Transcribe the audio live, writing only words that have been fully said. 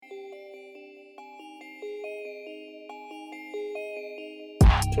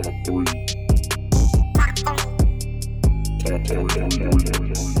All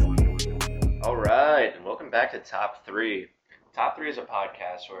right, and welcome back to Top 3. Top 3 is a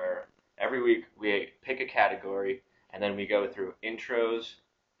podcast where every week we pick a category and then we go through intros,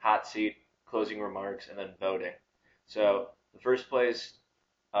 hot seat, closing remarks, and then voting. So the first place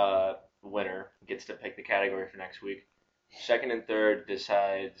winner gets to pick the category for next week. Second and third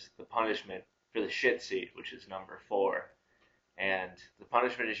decides the punishment for the shit seat, which is number 4. And the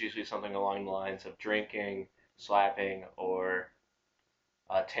punishment is usually something along the lines of drinking, slapping, or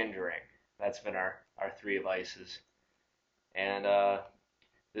Tindering. That's been our 3 vices. And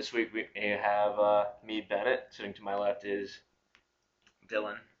this week we have me, Bennett. Sitting to my left is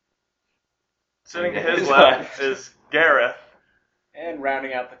Dylan. Sitting to his left is Gareth. And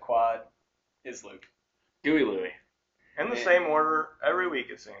rounding out the quad is Luke. Dewey Louie. In the same order every week,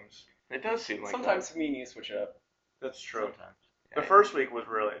 it seems. It does seem like Sometimes me and you switch it up. That's true. Sometimes. The first week was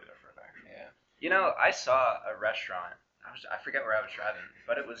really different, actually. Yeah. You know, I saw a restaurant. I forget where I was driving,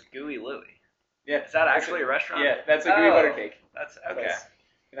 but it was Gooey Louie. Yeah. Is that actually a restaurant? Yeah, that's a gooey butter cake. That's okay.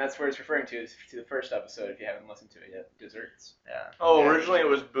 And that's where it's referring to the first episode, if you haven't listened to it yet. Desserts. Yeah. Oh, Yeah. originally it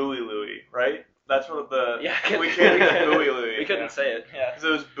was Bowie Louie, right? That's what Yeah. we changed it to Bowie Louie. We couldn't say it. Yeah. Because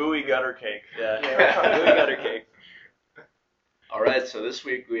it was Bowie gutter cake. Yeah. Gooey butter cake. All right, so this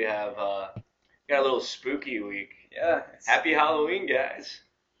week we have got a little spooky week. Yeah. Happy Halloween, guys!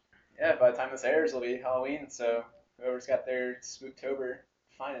 Yeah, by the time this airs, it'll be Halloween, so whoever's got their Spooktober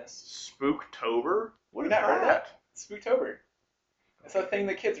finest. Spooktober? What is You've not heard that? Spooktober. It's a thing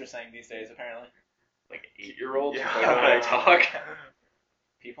the kids are saying these days, apparently. Like 8-year-olds Yeah. don't know how to talk.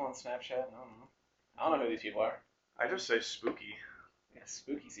 People on Snapchat, I don't know. I don't know who these people are. I just say spooky. Yeah,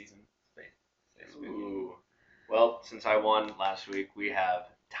 spooky season. Ooh. Well, since I won last week, we have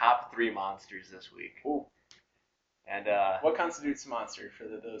top 3 monsters this week. Ooh. And What constitutes a monster for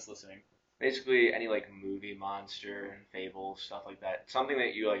those listening? basically any like movie monster, fable, stuff like that. Something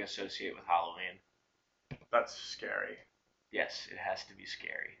that you like associate with Halloween. That's scary. Yes, it has to be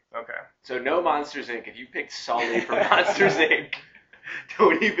scary. Okay. So no Monsters Inc. If you picked Sully from Monsters Inc.,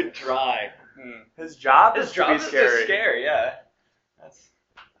 don't even try. His job His is job to be is scary. just scary. Yeah. That's.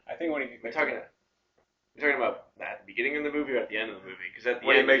 I think when you We're talking about at the beginning of the movie or at the end of the movie? Because at the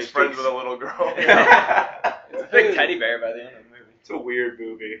When he end, makes it friends just with a little girl. It's a big teddy bear by the end of the movie. It's a weird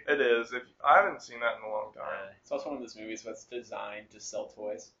movie. It is. I haven't seen that in a long time. It's also one of those movies that's designed to sell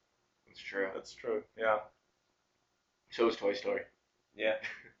toys. It's true. That's true. Yeah. So is Toy Story. Yeah.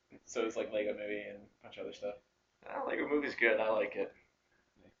 So it's like Lego Movie and a bunch of other stuff. Lego Movie's good. I like it.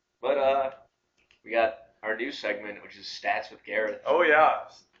 But we got our new segment, which is Stats with Gareth. Oh yeah.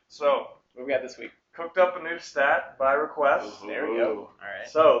 So What we got this week? cooked up a new stat by request. There we go. Ooh. All right.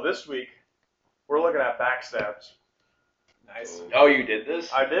 So this week we're looking at backstabs. Nice. Oh, you did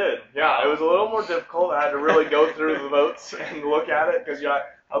this? I did. Yeah, it was a little more difficult. I had to really go through the votes and look at it because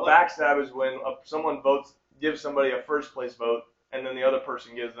a backstab is when someone gives somebody a first place vote and then the other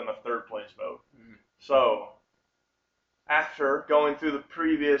person gives them a third place vote. Mhm. So after going through the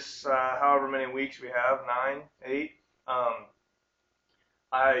previous however many weeks we have, 9, 8,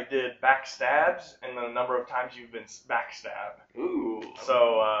 I did backstabs and the number of times you've been backstabbed. Ooh.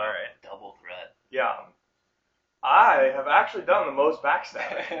 So Double threat. yeah, I have actually done the most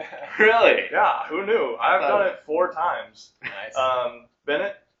backstabbing. Really? Yeah, who knew? I've done it 4 times. Nice.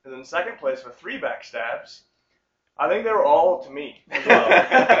 Bennett is in second place with 3 backstabs. I think they were all to me as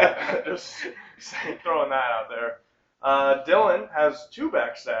well. Just throwing that out there. Dylan has 2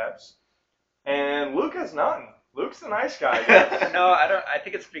 backstabs, and Luke has none. Luke's the nice guy. No, I don't. I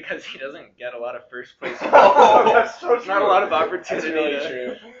think it's because he doesn't get a lot of first place. Oh, that's so There's true. not a lot of That's opportunity. really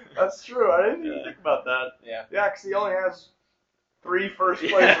true. That's true. I didn't even Yeah. think about that. Yeah. Yeah, because he only has 3 first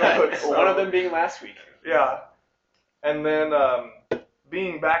place Yeah. votes. One of them being last week. Yeah. And then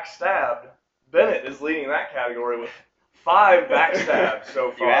being backstabbed, Bennett is leading that category with 5 backstabs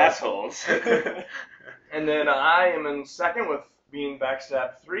so far. You assholes. And then I am in second with being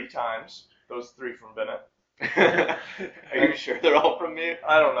backstabbed 3 times. Those 3 from Bennett. Are you sure they're all from me?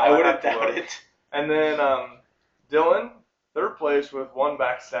 I don't know. I I'd wouldn't have to doubt look. it. And then Dylan, third place with 1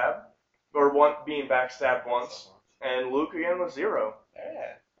 backstab, or 1 being backstabbed once. And Luke again with 0.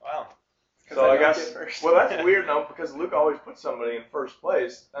 Yeah. Wow. So I don't guess, get first. well, that's weird, no, because Luke always puts somebody in first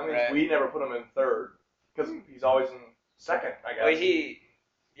place. That means Right. we never put him in third, because he's always in second, I guess. Wait,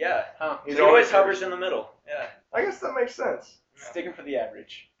 yeah. Huh. He's So he always always hovers in the middle. Yeah. I guess that makes sense. Sticking for the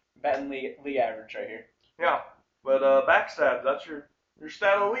average. Batting league average right here. Yeah, but backstab, that's your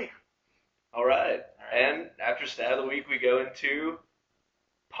stat of the week. All right. And after stat of the week, we go into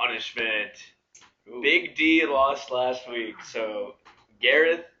punishment. Ooh. Big D lost last week, so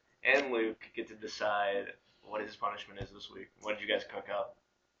Gareth and Luke get to decide what his punishment is this week. What did you guys cook up?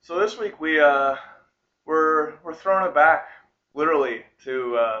 So this week we're throwing it back, literally,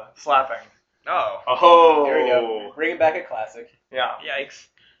 to slapping. Oh. Oh, Here we go. Bringing back a classic. Yeah. Yikes.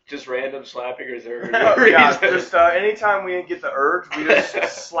 Just random slapping, or is there a Yeah, reason? just anytime we get the urge, we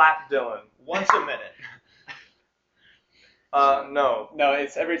just slap Dylan. Once a minute. No. No,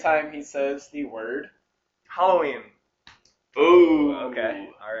 it's every time he says the word. Halloween. Ooh. Okay.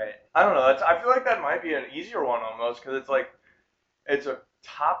 All right. I don't know. I feel like that might be an easier one almost, because it's like, it's a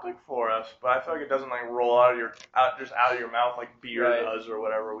topic for us, but I feel like it doesn't like roll out of your mouth like beer Right. does or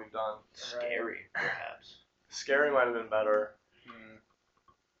whatever we've done. Scary, perhaps. Scary might have been better.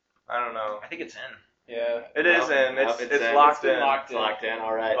 I don't know. I think it's in. Yeah. It is in. Nope, It's in. locked It's in. locked It's locked in.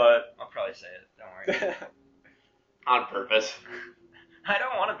 All right. But I'll probably say it. Don't worry. On purpose. I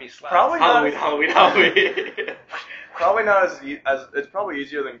don't want to be slapped. Probably not. Halloween. Probably not as it's probably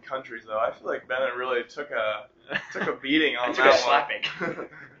easier than countries though. I feel like Bennett really took a beating on Took that a slapping. one.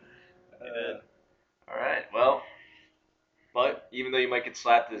 He did. All right. Well, but even though you might get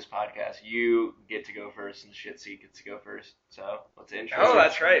slapped this podcast, you get to go first, and the shit seat gets to go first. So let's intro. Oh,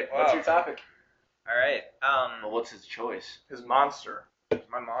 that's right. Wow. What's your topic? All right. Well, what's his choice? His monster.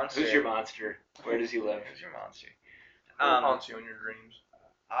 My monster. Who's your monster? Where does he live? Who's your monster? Haunts you in your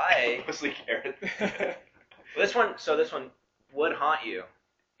dreams. Mostly Gareth. This one would haunt you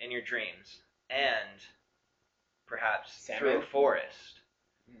in your dreams and perhaps Salmon? through a forest.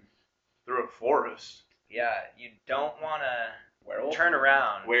 Through a forest. Yeah, you don't want to Werewolf? turn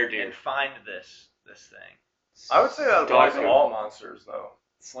around Were-do. and find this thing. I would say that applies to Dog. all monsters though.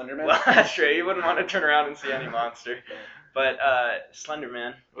 Slenderman? Well, that's true. You wouldn't want to turn around and see any monster. But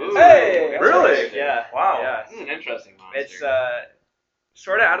Slenderman. Ooh, Hey! Really? Yeah. Wow. Yeah. This is an interesting monster. It's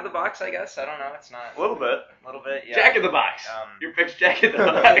sort of out of the box, I guess. I don't know. It's not A little bit. a little bit. Yeah. Jack in the Box. Um, Your pick's Jack in the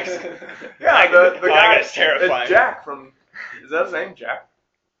Box. Yeah, the guy. that's terrifying. It's Jack from. Is that his name, Jack?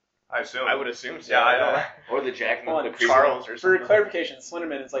 I assume. I would assume so. Yeah, I don't know. Or the Jack in Hold the on, creature. Charles or For something. clarification,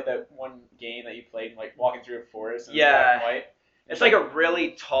 Slenderman is like that one game that you played, like walking through a forest and it's Yeah. black and white. It's like a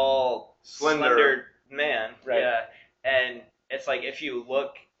really tall, Slender. man. Right. Yeah. And it's like if you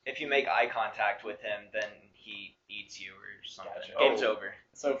make eye contact with him, then he eats you or something. Gotcha. Game's Oh. over.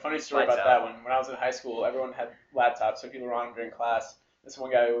 So funny story Lights about that out. one. When I was in high school, everyone had laptops, so people were on during class. This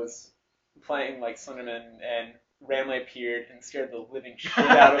one guy was playing like Slenderman and randomly appeared and scared the living shit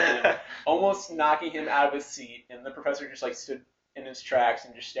out of him, almost knocking him out of his seat. And the professor just like stood in his tracks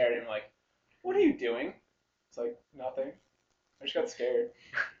and just stared at him like, "What are you doing?" It's like, "Nothing. I just got scared."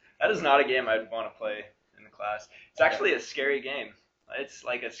 That is not a game I'd want to play in the class. It's actually a scary game. It's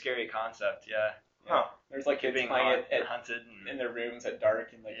like a scary concept. Yeah. Huh. There's like kids Being playing it hunted. in their rooms at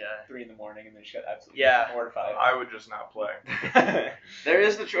dark and like Yeah. 3 in the morning, and they just got absolutely Yeah. mortified. I would just not play. There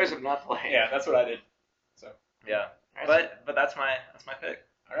is the choice of not playing. Yeah, that's what I did. Yeah. That's- But that's my pick.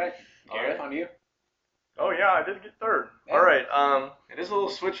 All right, All Gareth, right. on you. Oh yeah, I did get third. Yeah. All right. It is a little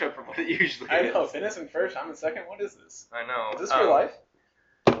switch up from what it usually I is. know, Finn in first, I'm in second. What is this? I know. Is this real life?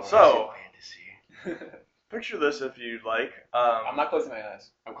 So- Fantasy. Picture this if you'd like. I'm not closing my eyes.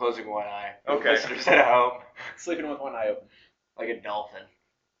 I'm closing one eye. Okay. Listeners at home, Sleeping with one eye open. like a dolphin.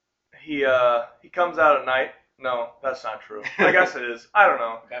 He comes out at night. No, that's not true. I guess it is. I don't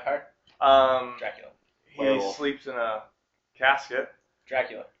know. Vampire? Dracula. He Werewolf. sleeps in a casket.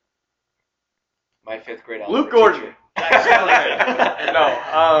 Dracula. My 5th grade Luke algebra Gordon. teacher. Jack Skellington.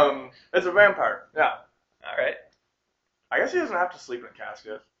 No, it's a vampire. Yeah. All right. I guess he doesn't have to sleep in a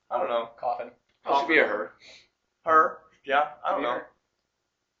casket. I don't know. Coffin. Oh, should be a her. Her. Yeah. I don't Could be know. her.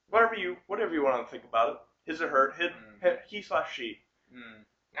 Whatever you want to think about it. His or her. He/she. Mm.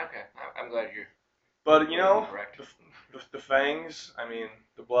 Okay, I'm glad you're. But you know, correct. the fangs. I mean,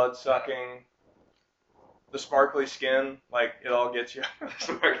 the blood sucking. The sparkly skin. Like it all gets you.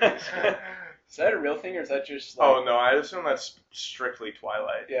 Is that a real thing, or is that just like... Oh no, I assume that's strictly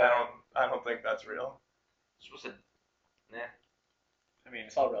Twilight. Yeah. I don't think that's real. Supposed to. I mean,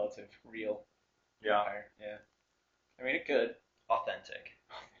 it's all relative. Real. Yeah. Vampire. Yeah. I mean, it could. Authentic.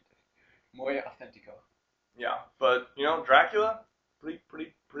 Muy authentico. Yeah. But you know, Dracula,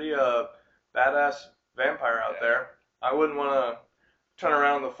 pretty badass vampire out Yeah. there. I wouldn't want to turn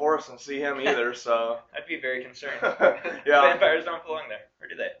around in the forest and see him either. So I'd be very concerned. yeah. Vampires don't belong there, or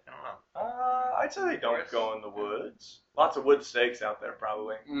do they? I don't know. I'd say they don't go in the woods. Lots of wood stakes out there,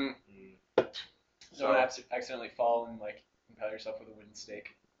 probably. Mm. So- Don't accidentally fall and like impale yourself with a wooden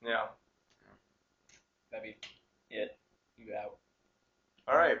stake. Yeah. That'd be it. You out.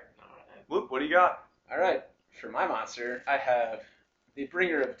 All right, Luke, what do you got? All right. For my monster, I have the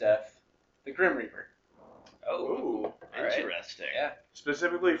bringer of death, the Grim Reaper. Oh, Ooh, All right. Interesting. Yeah.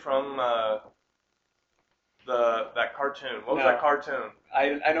 Specifically from that cartoon. What was No. that cartoon?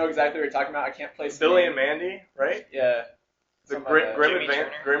 I know exactly what you're talking about. I can't place the Billy name. and Mandy, right? Yeah. The Something like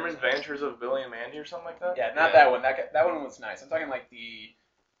that. Grim Adventures of Billy and Mandy or something like that? Yeah, not Yeah. that one. That one was nice. I'm talking like the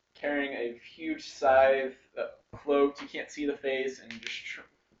carrying a huge scythe, cloaked, you can't see the face, and just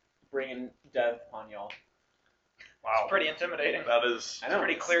bringing death on y'all. Wow. It's pretty intimidating. That is I know.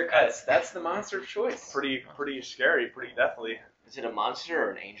 pretty clear-cut. That's the monster of choice. pretty scary, pretty deathly. Is it a monster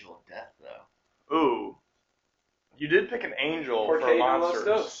or an angel of death, though? Ooh. You did pick an angel Porque for no los monsters.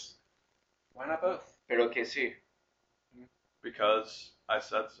 dos. Why not both? Pero que sí. Because I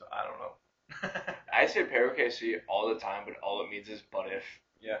said so. I don't know. I say pero que sí all the time, but all it means is but if.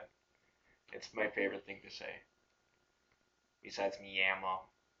 Yeah. It's my favorite thing to say. Besides mi amo,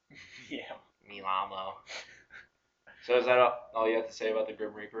 Yeah. mi amo. So is that all you have to say about the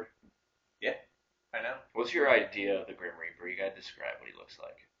Grim Reaper? I know. What's your idea of the Grim Reaper? You gotta describe what he looks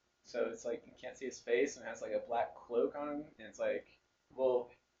like. So it's like you can't see his face, and it has like a black cloak on him, and it's like a little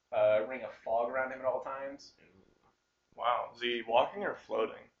ring of fog around him at all times. Wow. Is he walking or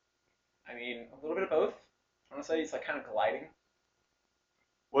floating? I mean, a little bit of both. I want to say he's like kind of gliding.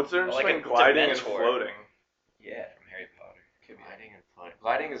 What's the difference Like between a gliding and Dementor. floating? Yeah. From Harry Potter. Could be. Gliding and floating.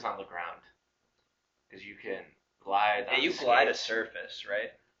 Gliding is on the ground. Because you can glide on Yeah, you skates. glide a surface,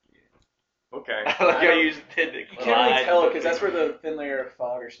 right? Okay. I like how you did the You can't really glide. tell because that's where the thin layer of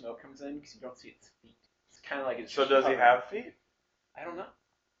fog or smoke comes in because you don't see its feet. It's kind of like it's. So just does he hovering. have feet? I don't know.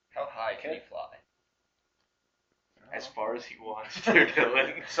 How high can he fly? I don't As know. far as he wants to,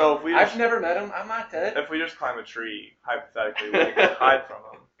 Dylan. So if we I've just, never met him. I'm not dead. if we just climb a tree, hypothetically, we can hide from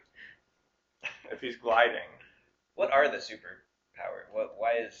him. If he's gliding. What are the superpower?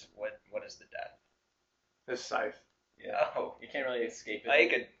 What is the death? His scythe. Yeah. Oh, You can't really escape I it.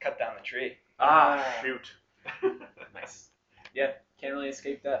 could cut down the tree. Ah, shoot. Nice. Yeah. Can't really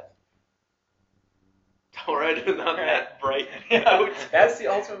escape death. Don't write it on that bright note. That's the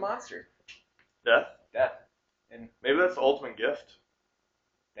ultimate monster. Death? Death. Maybe that's the ultimate gift.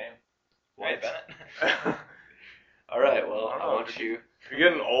 Damn. Right, Bennett? All right, well, I don't I know. want you. You're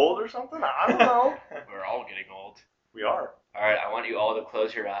getting old or something? I don't know. We're all getting old. We are. All right, I want you all to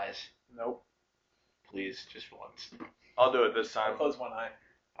close your eyes, Nope. please, just once. I'll do it this I'll time. close one eye.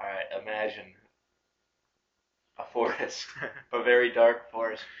 All right, imagine a forest, a very dark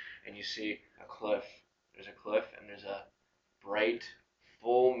forest, and you see a cliff. There's a cliff, and there's a bright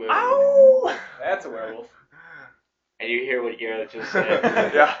full moon, Ow! That's a werewolf. and you hear what Gareth just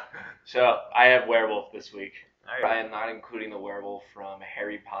said. Yeah. So I have werewolf this week. All I right. am not including the werewolf from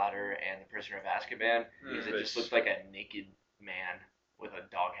Harry Potter and the Prisoner of Azkaban because it just looks like a naked man with a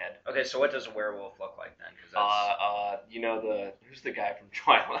dog head. Okay, so what does a werewolf look like then? 'Cause that's You know who's the guy from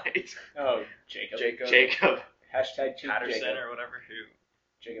Twilight? Oh, Jacob. Jacob. Hashtag cheap Patterson Jacob. or whatever. Who?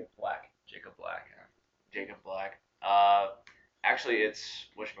 Jacob Black. Jacob Black. Jacob Black. Actually, it's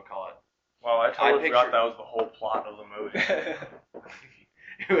whatchamacallit. Well, I totally picture- forgot that was the whole plot of the movie.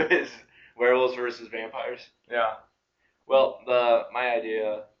 It was werewolves versus vampires. Yeah. Well, my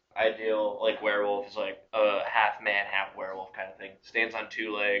ideal like werewolf is like a half man, half werewolf kind of thing. Stands on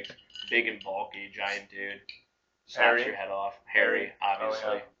two legs, big and bulky, giant dude. Snaps Hairy? your head off. Hairy, obviously.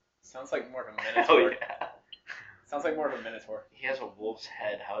 Oh, yeah. Sounds like more of a Oh minotaur. yeah. Sounds like more of a minotaur. He has a wolf's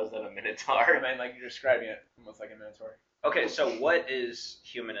head. How is that a I minotaur? mean, like you're describing it almost like a minotaur. Okay, so what is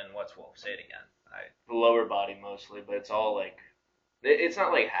human and what's wolf? Say it again. The lower body mostly, but it's all like, it's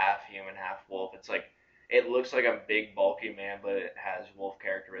not like half human, half wolf. It's like, it looks like a big bulky man, but it has wolf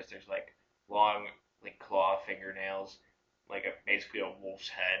characteristics like long, like claw fingernails, like basically a wolf's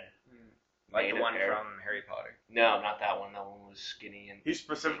head. Like Made the of one hair. from Harry Potter. No, not that one. That one was skinny and. He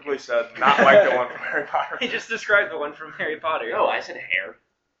specifically said not like the one from Harry Potter. He just described the one from Harry Potter. No, I said hair.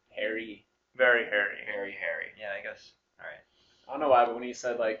 Hairy. Very hairy. Hairy. Yeah, I guess. All right. I don't know why, but when you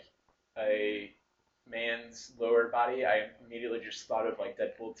said like a man's lower body, I immediately just thought of like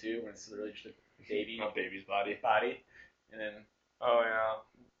Deadpool 2 when it's literally just a baby A baby's body. body, and then Oh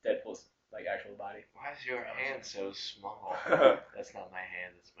yeah. Deadpool's like actual body. Why is your hand so small? That's not my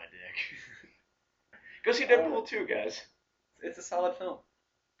hand. That's my dick. Go see Deadpool 2, guys. It's a solid film.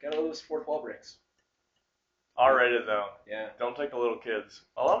 Got all those fourth wall breaks. R-rated though. Yeah. Don't take the little kids.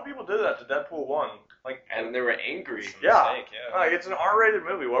 A lot of people did that to Deadpool 1. Like, And they were angry. yeah. Mistake, yeah. Like, it's an R-rated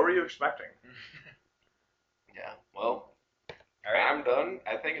movie. What were you expecting? Yeah. Well, All right. I'm done.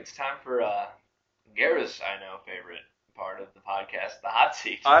 I think it's time for Gareth's favorite part of the podcast, the hot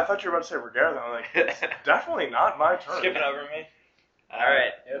seat. I thought you were about to say for Gareth. I'm like, it's definitely not my turn. Skipping over me. All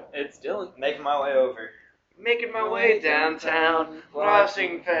right. Yep. It's Dylan. Making my way over. Making my way downtown,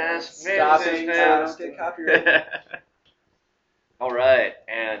 crossing fast, Stopping business now. fast. Get copyrighted. All right,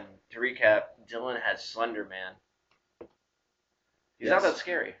 and to recap, Dylan has Slender Man. He's not Yes. that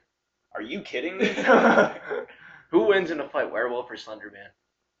scary. Are you kidding me? Who wins in a fight, werewolf or Slender Man?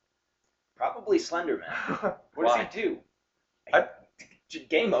 Probably Slender Man. What Why? does he do? I-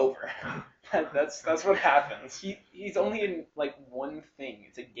 Game over. That's what happens. He's only in like one thing.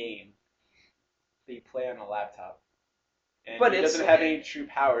 It's a game that you play on a laptop, and But he it's- doesn't have any true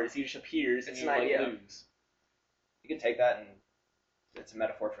powers. He just appears and It's you an like idea. lose. You can take that and it's a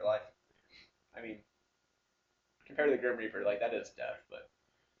metaphor for life. I mean, compared to the Grim Reaper, like that is death. But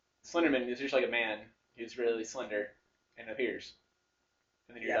Slenderman is usually like a man who's really slender and appears,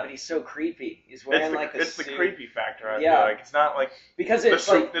 and then you're Yeah, done. but he's so creepy. He's wearing like it's the the suit. creepy factor. I Yeah. feel like it's not like Because the it's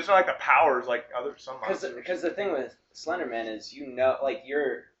like it's not like the powers like other some monsters. because the thing with Slenderman is like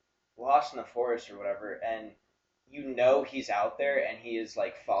you're lost in the forest or whatever, and he's out there and he is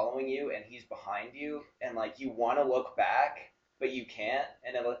like following you and he's behind you and like you want to look back but you can't,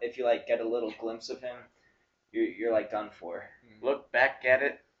 and if you like get a little glimpse of him, you're like done for. Look back at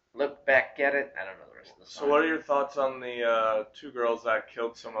it. Look back at it. I don't know the rest of the song. So what are your thoughts on the two girls that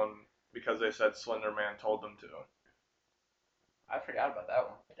killed someone because they said Slender Man told them to? I forgot about that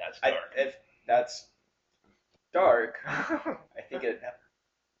one. That's I, dark. if that's dark, I think it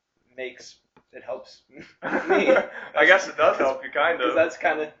helps me. I guess it does help you kind Because of. that's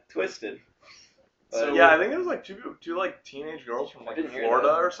kind of twisted. So But- yeah, I think it was like two like teenage girls from I like didn't hear Florida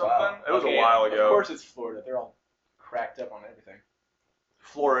that. or something. Wow. It was Okay, a while Of ago. course, it's Florida. They're all cracked up on everything.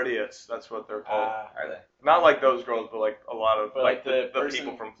 Floridians, that's what they're called. Are they? Not like those girls, but like a lot of But, like like, the the person-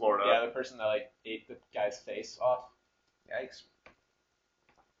 people from Florida. Yeah, the person that like ate the guy's face off. Yikes.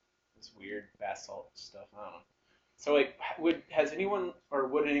 This weird basalt stuff. I don't know. So like, would anyone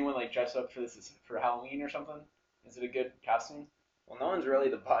like dress up for for Halloween or something? Is it a good costume? Well, no one's really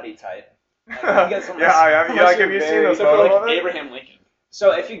the body type. Like, you guys yeah, unless- I mean, unless like, you're have you seen very- the Except for photo like of it? Abraham Lincoln.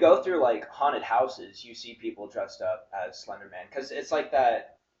 So if you go through like haunted houses, you see people dressed up as Slender Man because it's like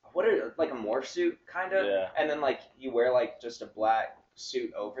that. Like a morph suit kind of, Yeah. and then like you wear like just a black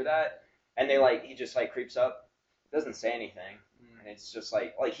suit over that, and he just like creeps up, doesn't say anything, and it's just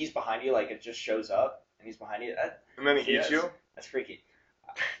like he's behind you, like it just shows up and he's behind you. And then he eats you. That's freaky.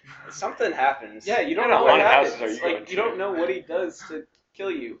 Something happens. Yeah, you don't What know kind what of haunted happens. houses are you going Like you to? don't know what he does to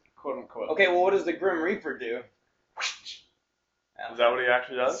kill you, quote unquote. Okay, well, what does the Grim Reaper do? Is that what he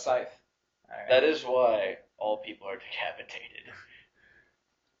actually does? Scythe. All right. That is why all people are decapitated.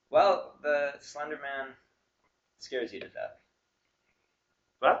 Well, the Slender Man scares you to death.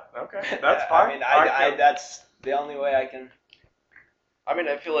 Okay, that's fine. I mean, I that's the only way I can. I mean,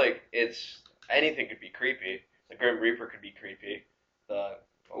 I feel like anything could be creepy. The Grim Reaper could be creepy. The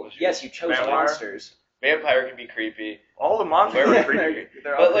what was Yes, you chose Vampire? monsters. Vampire could be creepy. all the monsters Where- are creepy.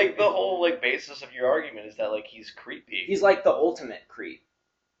 They're all But like creepy. the whole like basis of your argument is that like he's creepy. He's like the ultimate creep.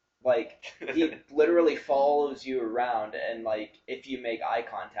 Like he literally follows you around, and like if you make eye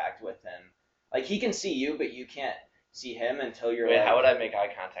contact with him, like he can see you, but you can't see him until you're Wait, like how would I make eye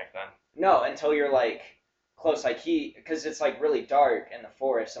contact then? no, until you're like close. Like because it's like really dark in the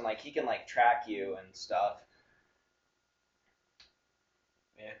forest, and like he can like track you and stuff.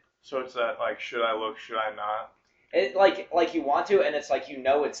 So it's that like, should I look? Should I not? It like you want to, and it's like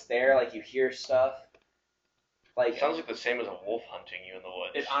it's there. Like you hear stuff. Like It sounds like the same as a wolf hunting you in the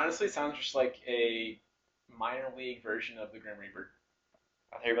woods. It honestly sounds just like a minor league version of the Grim Reaper.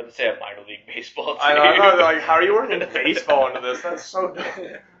 I thought you were about to say a minor league baseball team. I know. I know, like, how are you working baseball into this? That's so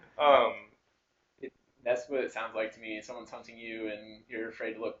dumb. That's what it sounds like to me. Someone's hunting you and you're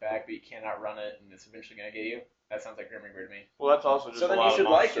afraid to look back, but you can't outrun it, and it's eventually gonna get you. That sounds like Grim Reaper to me. Well, that's also just So a then lot you of should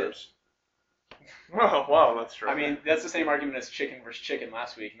like monsters. Oh, wow, that's true. I mean, that's the same argument as chicken versus chicken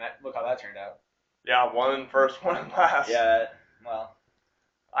last week, and look how that turned out. yeah, one in first, one in last. yeah, well,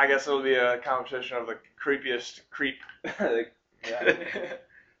 I guess it'll be a competition of the creepiest creep. yeah.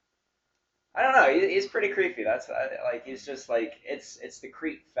 I don't know. He's pretty creepy. That's like he's just like it's the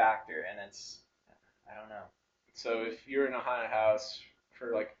creep factor, and it's I don't know. So if you're in a haunted house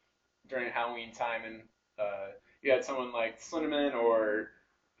for like during Halloween time, and you had someone like Slenderman or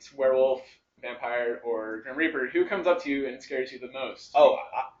werewolf, vampire, or Grim Reaper, who comes up to you and scares you the most? Oh,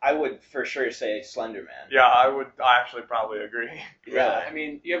 I would for sure say Slender Man. Yeah, I actually probably agree. Yeah, I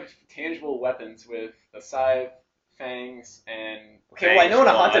mean, you have tangible weapons with a scythe, fangs, and Okay, well I know in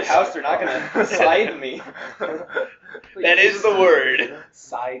a haunted Claws. house they're not gonna scythe me. That is the word.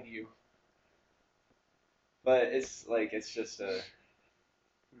 scythe you. But it's like it's just a.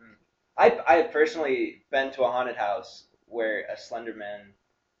 I've personally been to a haunted house where a Slender Man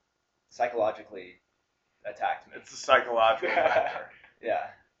psychologically attacked me. It's a psychological factor. Yeah,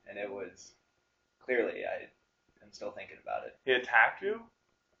 and it was clearly I am I'm still thinking about it. He attacked you?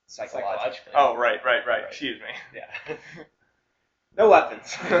 Psychologically. Oh, right. Excuse me. Yeah. No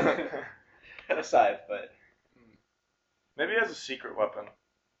weapons. Aside, but Maybe he has a secret weapon.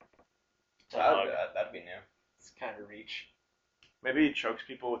 that'd be new. It's kind of a reach. Maybe he chokes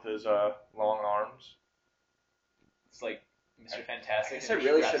people with his long arms. It's like Mr. I Fantastic. guess I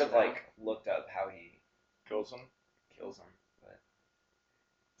really should have looked up how he Kills him. kills him, but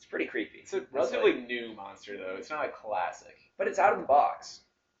it's pretty creepy. It's a relatively new monster, though. It's not a classic. But it's out of the box.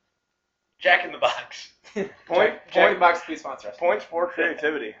 Jack in the Box. Jack in the Box, please sponsor us. Points for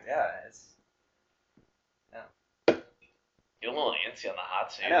creativity. Yeah, it's. You're a little antsy on the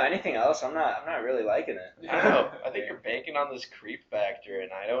hot seat. I know. Anything else? I'm not really liking it. I don't know. I think you're banking on this creep factor, and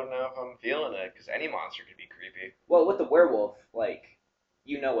I don't know if I'm feeling it, because any monster could be creepy. Well, with the werewolf, like,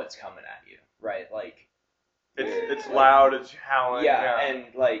 you know what's coming at you, right? Like, It's loud. It's howling. yeah, and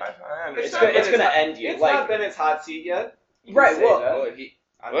like, I it's understand. gonna end you. It's like, not Bennett's hot seat yet. You can right? say Well, that.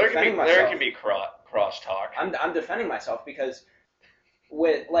 I'm There defending can myself. be crosstalk. I'm defending myself because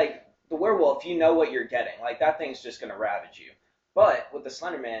with like the werewolf, you know what you're getting. Like that thing's just gonna ravage you. But with the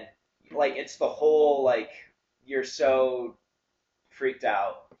Slender Man, like it's the whole like you're so freaked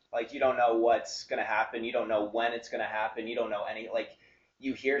out. Like you don't know what's gonna happen. You don't know when it's gonna happen. You don't know any like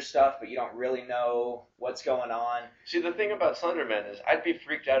you hear stuff, but you don't really know what's going on. See, the thing about Slenderman is I'd be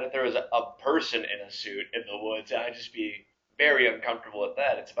freaked out if there was a person in a suit in the woods, and I'd just be very uncomfortable with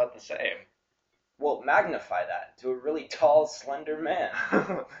that. It's about the same. Well, magnify that to a really tall, slender man.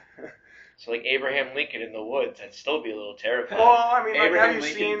 So like Abraham Lincoln in the woods, I'd still be a little terrified. Well, I mean, like, Abraham have you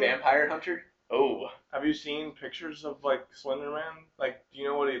Lincoln, seen Vampire Hunter. Oh, Have you seen pictures of like Slender Man? Like, do you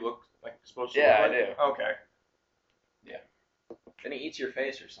know what he looks like supposed to Yeah, look I like? do. Okay. Then he eats your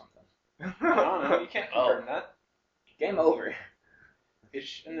face or something. I don't know. You can't confirm that. Game over.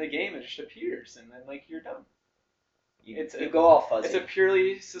 In the game, it just appears, and then like you're done. You go all fuzzy. It's a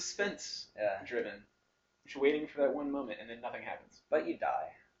purely suspense yeah, driven. You're waiting for that one moment, and then nothing happens. but you die.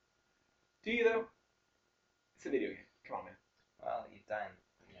 Do you though? It's a video game. Come on, man. Well, you die.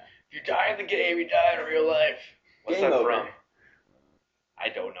 if you die in the game, you die in real life. What's Game that over. from? I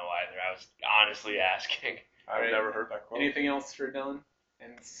don't know either. I was honestly asking. I've Right. never heard that quote. Anything else for Dylan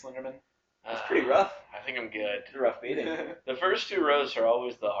and Slenderman? It's pretty rough. I think I'm good. It's a rough beating. The first two rows are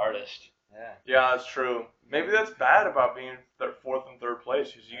always the hardest. Yeah. Yeah, that's true. Maybe that's bad about being fourth and third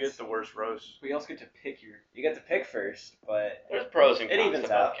place because you get the worst roast. We also get to pick your. You get to pick first, but There's pros and it cons evens to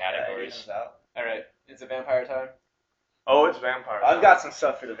both out. categories. Yeah, it evens out. All right, it's a vampire time. Oh, it's vampire. I've got some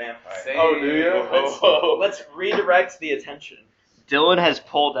stuff for the vampire. Say- Oh, do you? Let's redirect the attention. Dylan has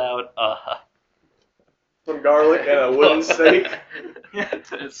pulled out Some garlic and a wooden stake.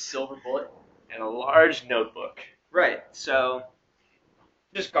 a silver bullet. and a large notebook. Right. So,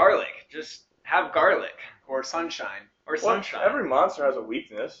 just garlic. Just have garlic Or sunshine. or Well, sunshine. every monster has a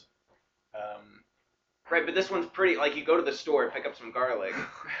weakness. Right, but this one's pretty. Like you go to the store and pick up some garlic.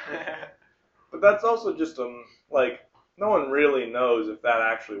 But that's also just like no one really knows if that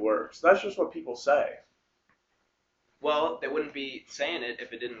actually works. That's just what people say. Well, they wouldn't be saying it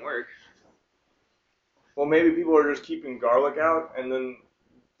if it didn't work. Well, maybe people are just keeping garlic out, and then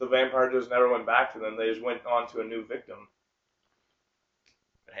the vampire just never went back to them. They just went on to a new victim.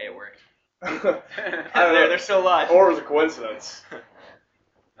 But hey, it worked. I don't know. They're still alive. Or it was a coincidence.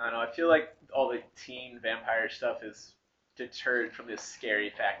 I don't know. I feel like all the teen vampire stuff is deterred from this scary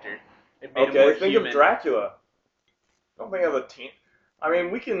factor. It made him more Okay, think human. of Dracula. Don't think of a teen. I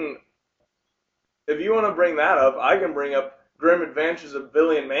mean, we can. If you want to bring that up, I can bring up Grim Adventures of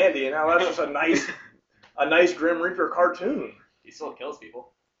Billy and Mandy, and how that's just a nice Grim Reaper cartoon. He still kills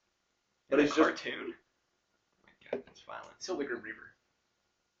people. But In he's a just cartoon. Oh my God, that's violent. Still the Grim Reaper.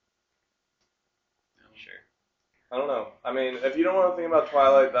 Sure. I don't know. I mean, if you don't want to think about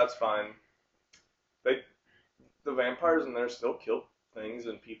Twilight, that's fine. The vampires in there still kill things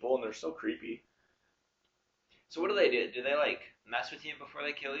and people, and they're still creepy. So what do they do? Do they like mess with you before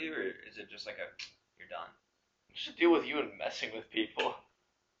they kill you, or is it just like you're done? What's to deal with you and messing with people?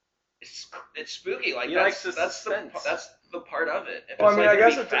 It's spooky. Like He that's likes the suspense. that's the part of it. If Well, it's I mean, like I gonna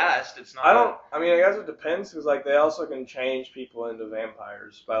guess be it's fast, it's not. I guess it depends, because like they also can change people into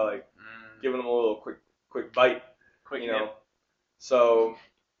vampires by like giving them a little quick bite, Quick you know. nip. So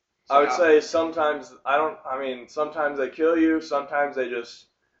I would say sometimes sometimes they kill you, sometimes they just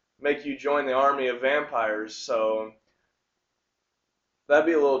make you join the army of vampires. So that'd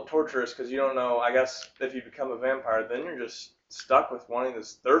be a little torturous, because you don't know. I guess if you become a vampire, then you're just stuck with wanting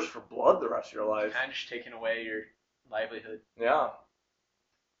this thirst for blood the rest of your life. Kind of just taking away your livelihood. Yeah.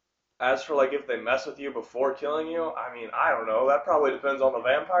 As for like if they mess with you before killing you, I mean, I don't know. That probably depends on the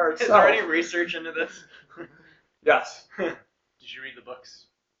vampire Is itself. there any research into this? Yes. Did you read the books?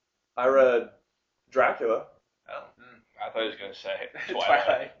 I read Dracula. Oh, I thought he was going to say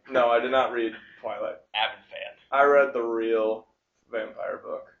Twilight. No, I did not read Twilight. Avid fan. I read the real vampire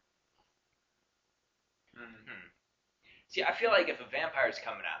book. See, I feel like if a vampire's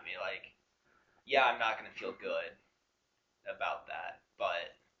coming at me, like, yeah, I'm not gonna feel good about that,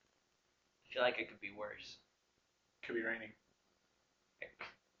 but I feel like it could be worse. Could be raining.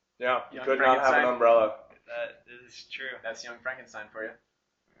 Yeah, you Young could not have an Frankenstein. umbrella. That is true. That's Young Frankenstein for you.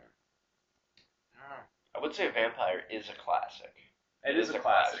 I would say Vampire is a classic. It is a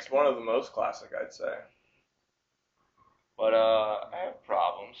classic. It's one of the most classic, I'd say. But I have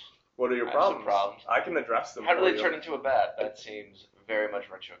problems. What are your I have some problems? problems. I can address them. How do for they you. turn into a bat? That seems very much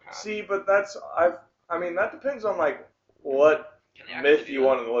retrocon. See, but that's I mean, that depends on like what Can they actually myth do you that?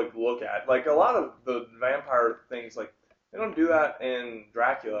 want to look at. Like a lot of the vampire things, like they don't do that in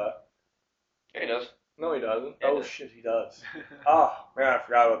Dracula. Yeah, he does. No, he doesn't. Yeah, he Oh does. shit, he does. Oh man, I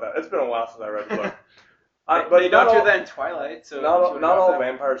forgot about that. It's been a while since I read the book. But they don't do that in Twilight, so Not all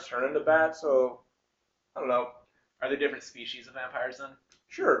vampires turn into bats, so I don't know. Are there different species of vampires then?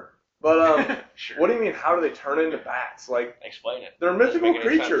 Sure, but Sure. what do you mean? How do they turn into bats? Like Explain it. they're Doesn't mythical make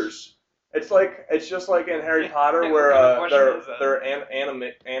any creatures. It's just like in Harry Potter What where kind of question is that? they're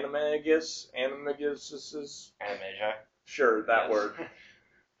animagus. Animagia. Sure, that Yes. word.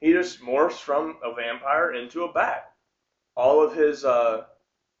 He just morphs from a vampire into a bat. All of his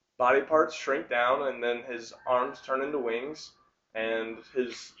body parts shrink down, and then his arms turn into wings, and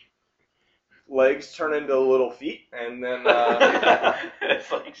his legs turn into little feet, and then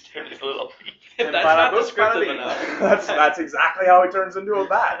It's like his little feet. If And that's bada not boom, descriptive bada bing. enough. that's exactly how he turns into a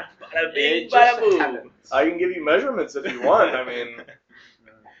bat. Bada It bing, just bada boom. happens. I can give you measurements if you want. I mean,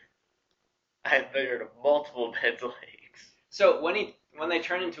 I measured multiple beds of legs. So when they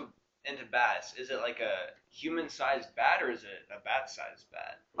turn into bats, is it like a human-sized bat or is it a bat-sized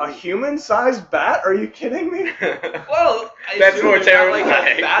bat? a human-sized bat? Are you kidding me? Well, I That's assume more there's not, like, a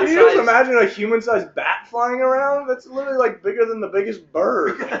terrifying. Can you just bat-sized. imagine a human-sized bat flying around? That's literally like bigger than the biggest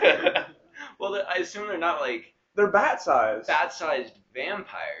bird. Well, I assume they're not like They're bat-sized. bat-sized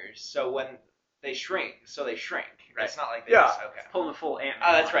vampires. So when they shrink, Right. It's not like they Yeah. just okay. Pulling the full ant.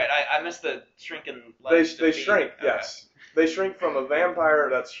 Oh, that's right. I missed the shrinking They legs. to feet. shrink, Okay. yes. They shrink from a vampire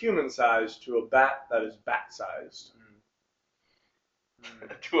that's human-sized to a bat that is bat-sized.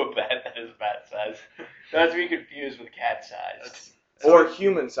 To a bat that is bat size. Not to be confused with cat size. Or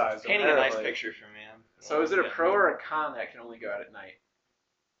human-sized, Painting a nice apparently. picture for me. So is it a pro or a con that can only go out at night?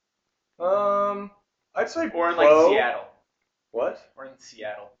 I'd say Or in pro. like Seattle? What? Or in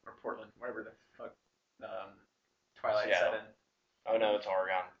Seattle or Portland, wherever the fuck Twilight Seattle. set in. Oh no, it's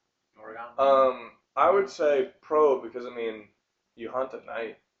Oregon. Oregon. I would say pro because, I mean, you hunt at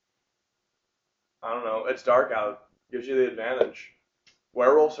night. I don't know. It's dark out. Gives you the advantage.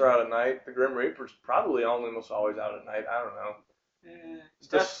 Werewolves are out at night. The Grim Reaper's probably almost always out at night. I don't know.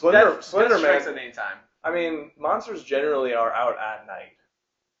 The Slender strikes Man. at any time. I mean, monsters generally are out at night.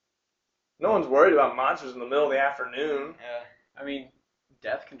 No one's worried about monsters in the middle of the afternoon. Yeah. I mean,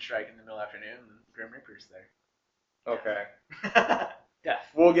 death can strike in the middle of the afternoon, and the Grim Reaper's there. Okay. Death.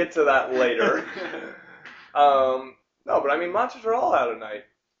 We'll get to that later. No, but I mean, monsters are all out at night.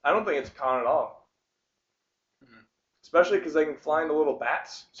 I don't think it's a con at all. Mhm. Especially because they can fly into little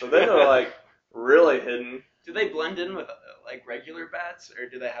bats. So then they're like really hidden. Do they blend in with like regular bats, or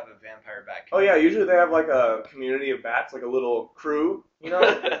do they have a vampire bat? Oh yeah, usually they have like a community of bats, like a little crew. You know,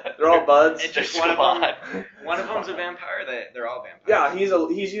 they're all buds. And just Just one of them's a vampire. They're all vampires. Yeah,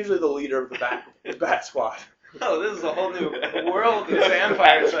 he's usually the leader of the bat squad. Oh, this is a whole new world of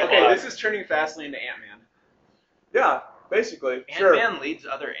vampires. Okay, this is turning fastly into Ant-Man. Yeah, basically. Sure. Ant-Man leads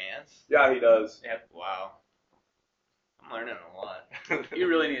other ants. Yeah, he does. Wow. I'm learning a lot. You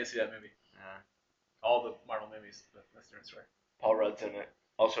really need to see that movie. Yeah. All the Marvel movies. That's a different story. Paul Rudd's in it.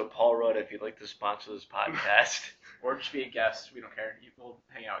 Also, Paul Rudd, if you'd like to sponsor this podcast. Or just be a guest. We don't care. We'll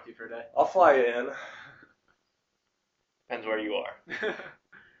hang out with you for a day. I'll fly you in. Depends where you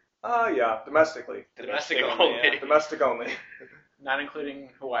are. Yeah, domestically. Domestic Domestic only, only. yeah. Domestic only. Not including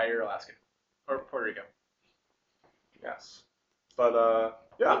Hawaii or Alaska. Or Puerto Rico. Yes. But,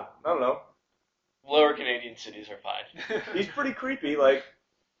 yeah, I don't know. Lower Canadian cities are fine. He's pretty creepy, like,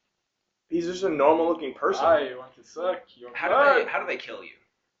 he's just a normal-looking person. I want to suck your How blood. do they kill you?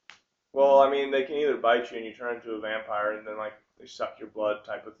 Well, I mean, they can either bite you and you turn into a vampire and then, like, they suck your blood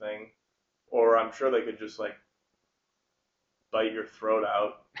type of thing. Or I'm sure they could just, like, bite your throat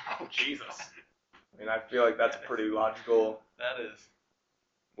out. Oh Jesus. I mean, I feel like that's a pretty logical That is.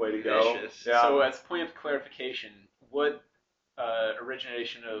 way to go. Vicious. Yeah. So, as a point of clarification, would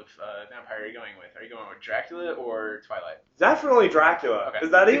origination of vampire are you going with? Are you going with Dracula or Twilight? Definitely Dracula. Okay.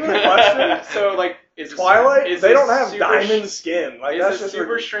 Is that even a question? So, like, is Twilight? Is They this don't have super diamond skin. Like Is that's the just super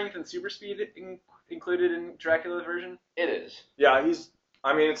ridiculous. strength and super speed included in Dracula version? It is. Yeah,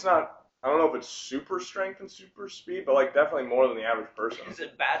 I mean, it's not. I don't know if it's super strength and super speed, but like definitely more than the average person. Is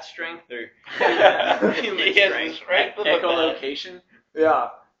it bat strength or human He has strength? strength of a bat. Echolocation? Yeah.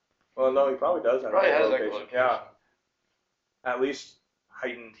 Well, no, he probably does have Probably has echolocation. echolocation. Yeah. At least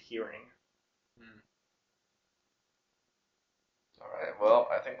heightened hearing. All right. Well,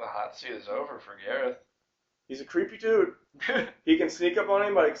 I think the hot seat is over for Gareth. He's a creepy dude. He can sneak up on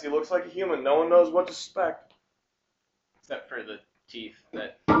anybody because he looks like a human. No one knows what to suspect. Except for the teeth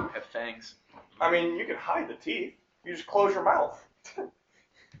that have fangs. I mean, you can hide the teeth. You just close your mouth.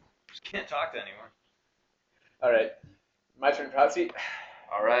 Just can't talk to anyone. All right, my turn for hot seat.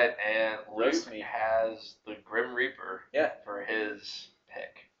 All right, and Luke Roast me. has the Grim Reaper Yeah. for his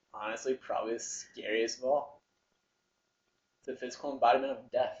pick. Honestly, probably the scariest of all. It's a physical embodiment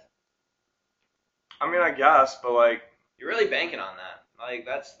of death. I mean, I guess, but like You're really banking on that. Like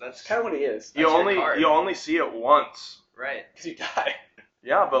that's That's kind of what he is. you That's your only card. you only see it once. right. Because you die.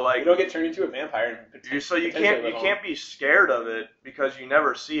 Yeah, but like You don't get turned into a vampire. And so you potentially live can't be scared of it because you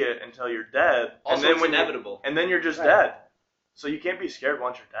never see it until you're dead. Also, and then it's when inevitable. and then you're just Right. dead. So you can't be scared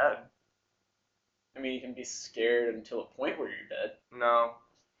once you're dead. I mean, you can be scared until a point where you're dead. No.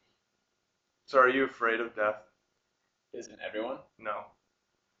 So are you afraid of death? Isn't everyone? No.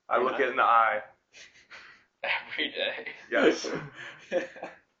 I You're look not? it in the eye. Every day. Yes.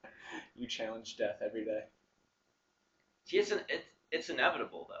 You challenge death every day. See, it's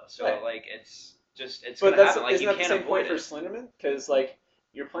inevitable though. So Right. like it's But gonna that's happen. Like isn't you that the can't same avoid point for it. Slenderman? Because like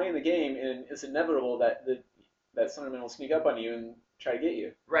you're playing the game and it's inevitable that that Slenderman will sneak up on you and try to get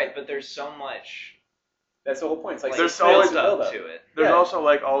you. Right, but there's so much. That's the whole point. It's like There's suspense always and build build up to it. There's Yeah. also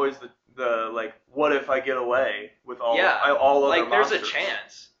like always the like what if I get away with all all other Like there's monsters. a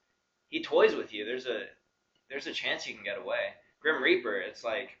chance. He toys with you. There's a chance you can get away. Grim Reaper, it's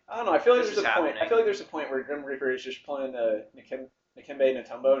like I don't know. I feel like This there's is a point. I happening. feel like there's a point where Grim Reaper is just playing the Nakembe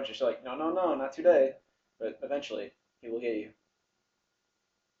Natumbo and just like, no, not today. But eventually, he will get you.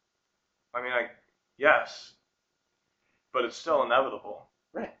 I mean, yes, but it's still inevitable.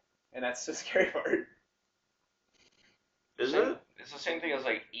 Right. And that's the scary part. Is it? It's the same thing as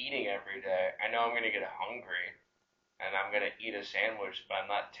like eating every day. I know I'm gonna get hungry, and I'm gonna eat a sandwich, but I'm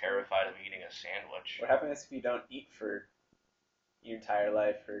not terrified of eating a sandwich. What happens if you don't eat for your entire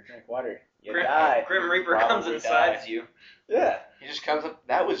life or drink water? You die. Grim Reaper Probably comes inside die. you. Yeah. He just comes up.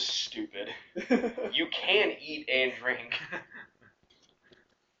 That was stupid. You can eat and drink.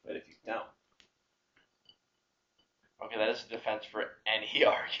 But if you don't, Okay, that is a defense for any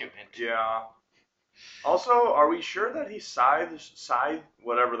argument. Yeah. Also, are we sure that he scythe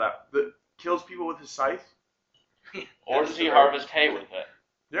whatever that kills people with his scythe? Or does he harvest hay with it?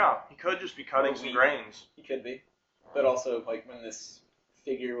 Yeah, he could just be cutting Or some wheat. grains. he could be. But also, like when this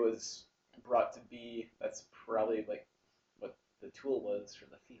figure was brought to be, that's probably like what the tool was for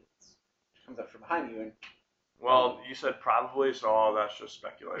the fields. It comes up from behind you and Well, you said probably, so all that's just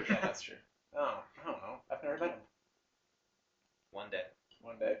speculation. yeah, that's true. Oh, I don't know. I've never met him. One day.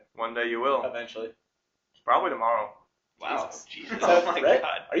 One day, One day you will. eventually. Probably tomorrow. Wow. Jesus. Jesus. Is that Oh a my threat?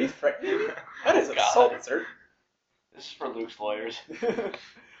 God. Are you threatening me? That is God. assault, sir. This is for Luke's lawyers.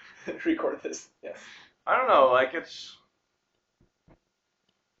 Record this. Yes. I don't know, like it's...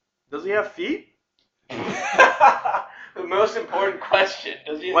 Does he have feet? The most important question: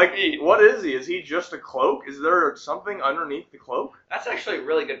 does he have Like, feet? what is he? Is he just a cloak? Is there something underneath the cloak? That's actually a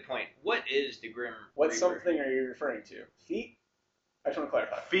really good point. What is the Grim What Reaper? something are you referring to? Feet? I just want to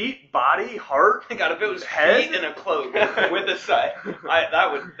clarify. Feet, body, heart? God, if it was Head? feet and a cloak with a scythe,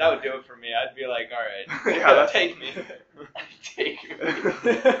 that would do it for me. I'd be like, all right, Yeah, that's- take me. Take me.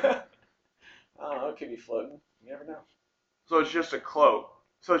 I don't know. It could be floating. You never know. So it's just a cloak.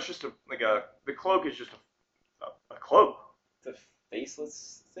 So it's just the cloak is just a cloak. It's a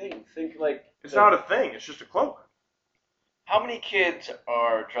faceless thing. Think like It's not a thing, it's just a cloak. How many kids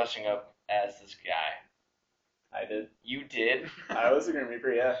are dressing up as this guy? I did. You did? I was a Grim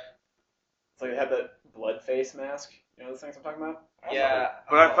Reaper. Yeah. It's like it had that blood face mask. You know those things I'm talking about? Yeah.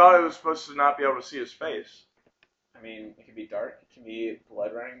 But I thought it was supposed to not be able to see his face. I mean, it could be dark. It can be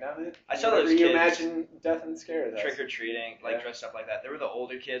blood running down it. I saw Whatever those you kids imagine death and scare as. trick or treating, like Yeah. dressed up like that. They were the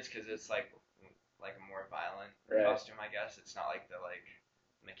older kids because it's like a more violent Right. costume, I guess. It's not like the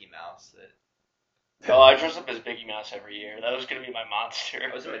Mickey Mouse that Oh, I dress up as Mickey Mouse every year. That was gonna be my monster.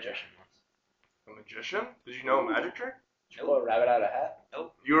 I was a magician once. A magician? Did you know a magic trick? Did you pull a rabbit out of a hat?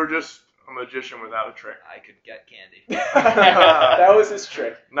 You were just a magician without a trick. I could get candy. That was his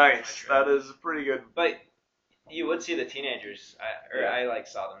trick. Nice. That is pretty good. But you would see the teenagers. I like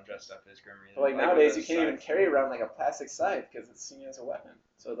saw them dressed up as Grim Reaper. But like nowadays, you can't even carry around like a plastic scythe because it's seen as a weapon.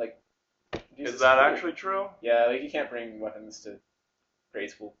 So like, Is that actually true? Yeah, like you can't bring weapons to grade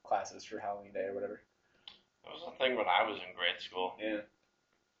school classes for Halloween Day or whatever. That was a thing when I was in grade school. Yeah.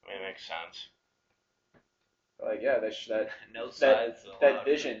 I mean, it makes sense. But like yeah, that No sides. that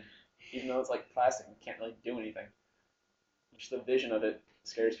vision, even though it's like plastic, you can't really do anything. Just the vision of it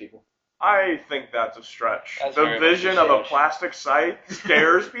scares people. I think that's a stretch. That's The very much a vision of a stretch. plastic scythe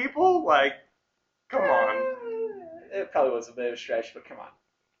scares people? Like, come on. It probably was a bit of a stretch, but come on.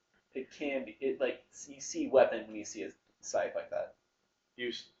 It can be. It like you see weapon when you see a scythe like that.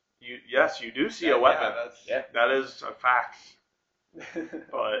 Yes, you do see a weapon. Yeah. That is a fact.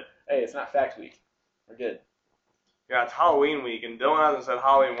 But Hey, it's not fact week. We're good. yeah, it's Halloween week, and Dylan hasn't said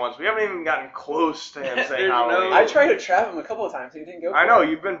Halloween once. We haven't even gotten close to him saying There's Halloween. I tried to trap him a couple of times. He didn't go. I for know it.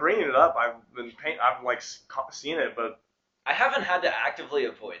 you've been bringing it up. I've like seen it, but I haven't had to actively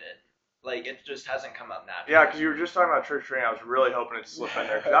avoid it. Like it just hasn't come up naturally. yeah, because you were just talking about trick or treating. I was really hoping it'd slip in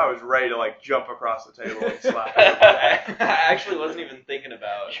there because I was ready to like jump across the table and slap it. I actually wasn't even thinking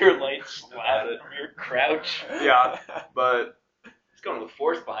about Your light slap from your crouch. Yeah, but It's going with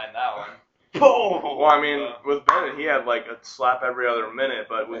force behind that one. Boom! well, I mean, with Bennett, he had like a slap every other minute,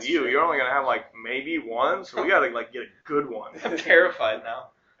 but with That's you, true. you're only gonna have like maybe one, so we gotta like get a good one. I'm terrified now.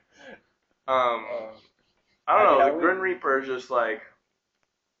 I don't know. Happy The Grim Reaper is just like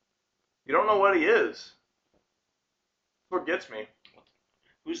you don't know what he is. That's what gets me.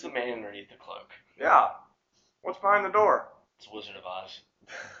 Who's the man underneath the cloak? Yeah. What's behind the door? It's Wizard of Oz.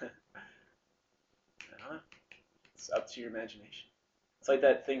 It's up to your imagination. It's like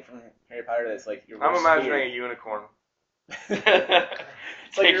that thing from Harry Potter that's like your I'm worst imagining fear. a unicorn. like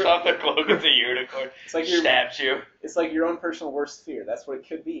Takes your- off the cloak, it's a unicorn. It's like your Stabs you. it's like your own personal worst fear. That's what it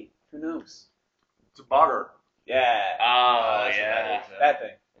could be. Who knows? It's a bogger. Yeah. Oh, that's what yeah. that is. That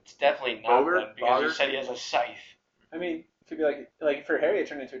thing. It's definitely not Bogart? one because you Bogart? said he has a scythe. I mean, it could be like for Harry, it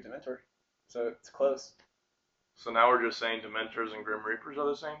turned into a Dementor, so it's close. So now we're just saying Dementors and Grim Reapers are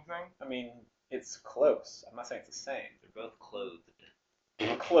the same thing? I mean, it's close. I'm not saying it's the same. They're both clothed.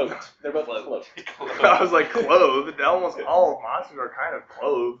 Cloaked. They're both Cloaked. cloaked. I was like, clothed? Almost all monsters are kind of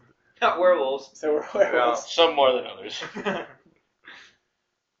clothed. Not werewolves. So we're werewolves. Some more than others.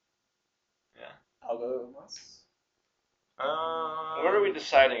 I'll go Moss. What are we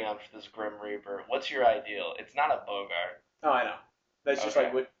deciding on for this Grim Reaper? What's your ideal? It's not a Bogart. Oh, I know. That's just Okay.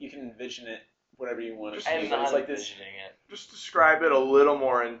 like what you can envision it, whatever you want it Just to I'm be. But not it's like this. envisioning it. Just describe it a little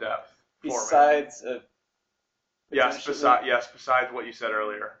more in depth for me. Besides, Yes, potentially- besides what you said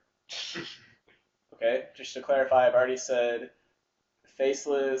earlier. Okay, just to clarify, I've already said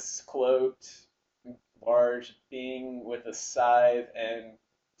faceless, cloaked, large being with a scythe and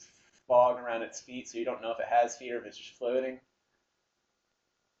fog around its feet, so you don't know if it has feet or if it's just floating.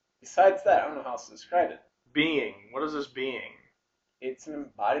 Besides that, I don't know how else to describe it. Being. What is this being? It's an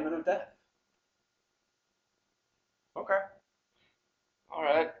embodiment of death. Okay.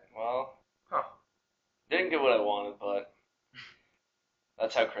 Alright, well, Huh. didn't get what I wanted, but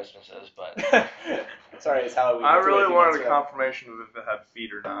that's how Christmas is, but Sorry, it's Halloween. I It's way really too wanted much a for that. confirmation of if it had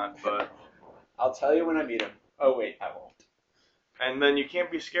feet or not, but I'll tell you when I meet him. Oh wait, I won't. and then you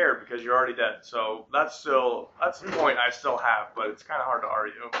can't be scared because you're already dead. So that's the point I still have, but it's kind of hard to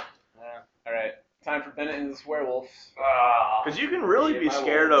argue. All right, time for Bennett and his werewolf. Because you can really Shit, be my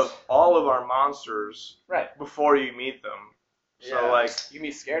scared wolves. of all of our monsters Right. before you meet them. So Yeah. like, You can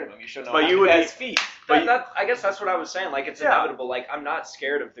be scared of him. You should know. But you he would has be- feet. but I guess that's what I was saying. Like, it's Yeah. inevitable. Like, I'm not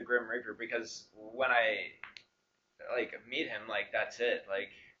scared of the Grim Reaper because when I, like, meet him, like, that's it. Like,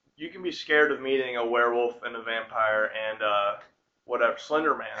 you can be scared of meeting a werewolf and a vampire and whatever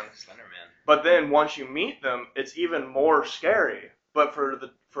Slender Man. Slender Man. But then once you meet them, it's even more scary. But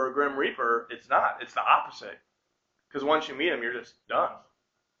for a Grim Reaper, it's not. It's the opposite. Because once you meet him, you're just done.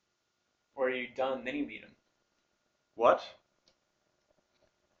 Or are you done? Then you meet him. What?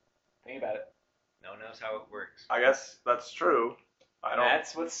 Think about it. No one knows how it works. I guess that's true. I don't.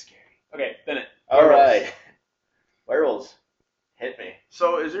 That's what's scary. Okay, Bennett. All werewolves. right. Werewolves. Hit me.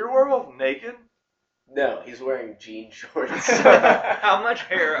 So is your werewolf naked? No, he's wearing jean shorts. How much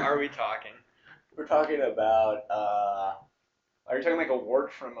hair are we talking? We're talking about. Are you talking like a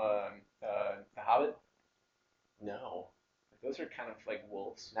wart from The Hobbit? No, Those are kind of like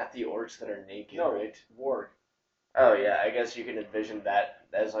wolves. not the orcs that are naked, No, right? Warg. Oh yeah, I guess you can envision that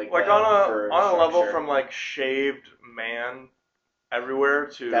as like Like the fur on a level structure. from like shaved man everywhere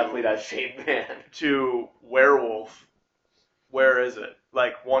to Definitely not shaved man. to werewolf. where is it?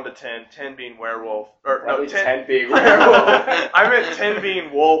 Like 1 to 10, 10 being werewolf, or Probably no, 10. 10 being werewolf. I meant 10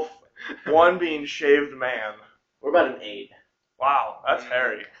 being wolf, 1 being shaved man. What about an 8? Wow, that's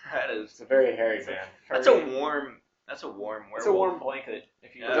hairy. That is. It's a very hairy man. That's a warm. That's a warm werewolf. It's a warm blanket.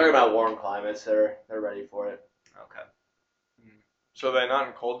 If you I'm talking about warm climates. They're ready for it. Okay. So they're not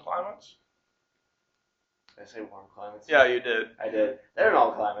in cold climates? Did I say warm climates? Yeah, you did. I did. They're in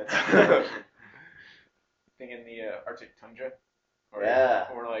all climates. Think in the Arctic tundra, or Yeah.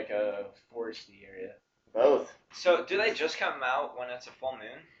 or like a foresty area. Both. So, do they just come out when it's a full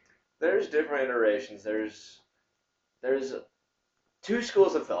moon? There's different iterations. There's 2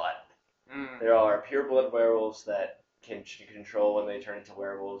 schools of thought. There are pure-blood werewolves that can control when they turn into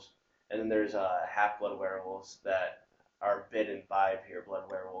werewolves, and then there's half-blood werewolves that are bitten by pure-blood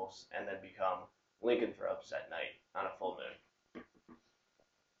werewolves and then become lycanthropes at night on a full moon.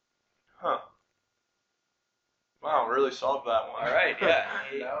 Huh. Wow, really solved that one. All right, yeah.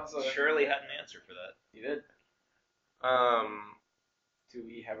 That was a- Surely had an answer for that. You did. Do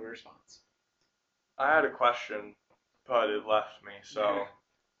we have a response? I had a question, but it left me, so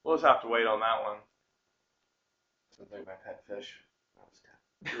we'll just have to wait on that one. Sounds like my pet fish.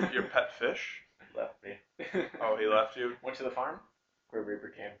 That was Your pet fish? left me. Oh, he left you? Went to the farm. Grim Reaper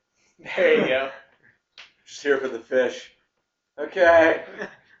came. There you go. Just here for the fish. Okay.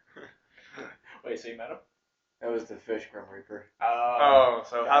 Wait, so you met him? That was the fish Grim Reaper. Oh,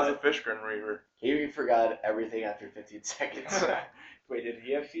 so how's the fish Grim Reaver? He forgot everything after 15 seconds. Wait, did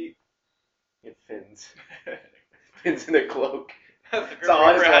he have feet? He had fins. Fins in a cloak. The It's all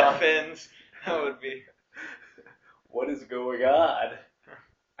Reaper his had fault. fins. That would be. What is going on?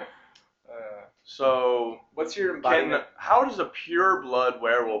 So, What's your embodiment? how does a pure blood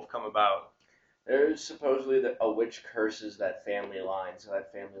werewolf come about? There's supposedly a witch curses that family line, so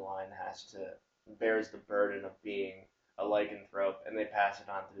that family line bears the burden of being a lycanthrope, and they pass it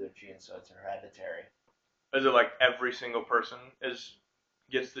on through their genes, so it's hereditary. Is it like every single person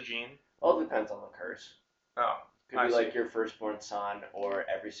gets the gene? All depends on the curse. Oh, Could I be see. like your firstborn son or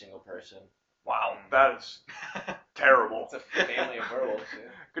every single person. Wow, that is terrible. It's a family of werewolves. Yeah.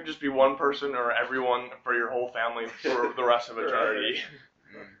 Could just be one person or everyone for your whole family for the rest of eternity.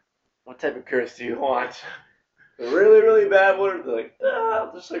 What type of curse do you want? A really, really bad one, or like,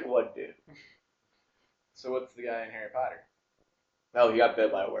 just like one dude. So what's the guy in Harry Potter? Oh, he got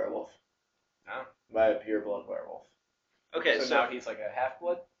bit by a werewolf. Oh. By a pure blood werewolf. Okay, so now he's like a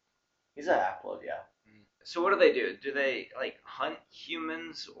half-blood? He's a half blood, yeah. So what do? Do they like hunt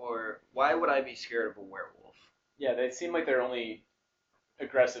humans, or why would I be scared of a werewolf? Yeah, they seem like they're only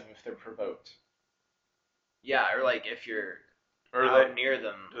aggressive if they're provoked. Yeah, or like if you're Or out near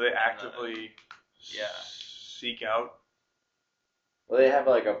them. do they actively Yeah. seek out? Well, they have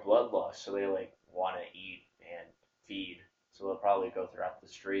like a bloodlust, so they like want to eat and feed. So they'll probably go throughout the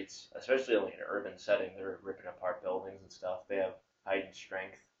streets, especially in like an urban setting. They're ripping apart buildings and stuff. They have heightened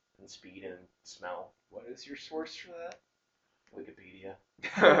strength and speed and smell. What is your source for that? Wikipedia.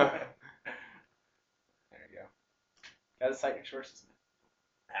 There you go. Gotta cite your sources.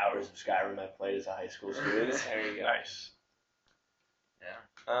 Hours of Skyrim I played as a high school student. There you go. Nice.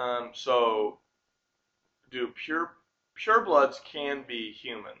 Yeah. So, do purebloods can be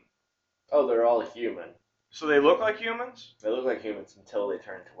human? Oh, they're all human. So they look like humans? They look like humans until they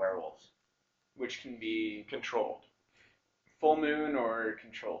turn into werewolves. Which can be Controlled. full moon or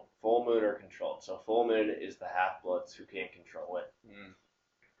control. Full moon or controlled. So full moon is the half-bloods who can't control it.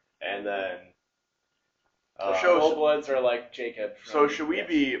 And then... Full bloods are like Jacob. So should we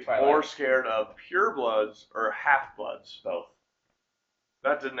be Twilight. more scared of purebloods or half-bloods? both.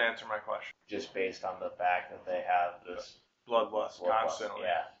 That didn't answer my question. Just based on the fact that they have this Bloodlust bloodlust. constantly.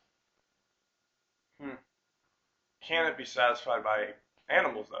 Yeah. Can it be satisfied by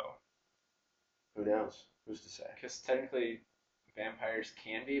animals, though? Who knows? Who's to say? Because technically vampires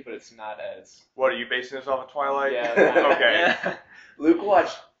can be, but it's not as... What, are you basing this off of Twilight? Yeah. Okay. Yeah. Luke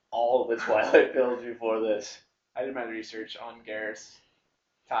watched all of the Twilight films before this. I did my research on Gareth's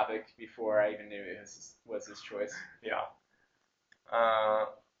topic before I even knew it was his choice. Yeah.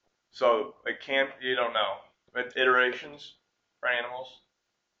 So it can't. You don't know. But iterations for animals.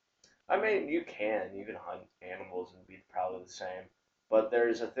 I mean, you can hunt animals and be probably the same. But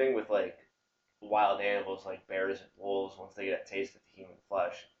there's a thing with like wild animals like bears and wolves. Once they get a taste of human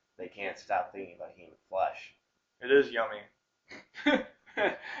flesh, they can't stop thinking about human flesh. It is yummy.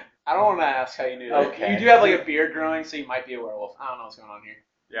 I don't want to ask how you knew that. Okay. You do have like a beard growing, so you might be a werewolf. I don't know what's going on here.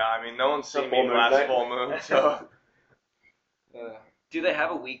 Yeah, I mean, no one's So seen full me moon last night? full moon, so Do they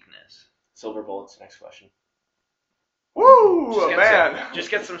have a weakness? Silver bullets. Next question. woo, Just get man.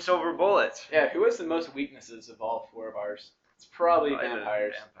 Just get some silver bullets. Yeah, who has the most weaknesses of all four of ours? It's probably Probably the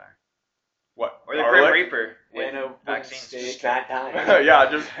vampires. Vampire. What? Or the garlic? Grim Reaper with And a vaccines. steak. Just not dying. Yeah,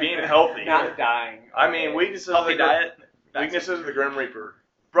 just being healthy. Not dying. I mean, weaknesses of Healthy the diet. weaknesses of the Grim Reaper: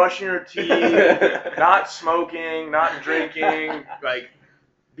 brushing your teeth, not smoking, not drinking, like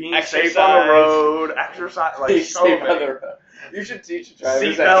being safe on the Exercise. road, exercise, like Be so safe on many. the road. You should teach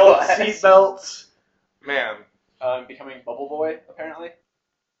drivers that Seatbelts, class. seatbelts. Man, Becoming Bubble Boy, apparently.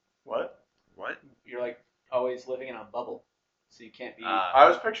 what? What? You're like always living in a bubble, so you can't be. I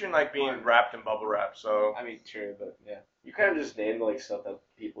was picturing like being wrapped in bubble wrap. So I mean, true, but yeah. You kind of just named like stuff that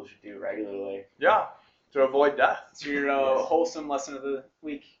people should do regularly. yeah, to avoid death. So your Yes. wholesome lesson of the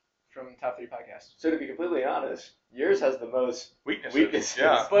week from Top 3 Podcast. So to be completely honest, yours has the most Weaknesses. weaknesses.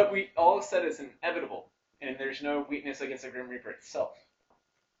 Yeah. But we all said it's inevitable, and there's no weakness against the Grim Reaper itself.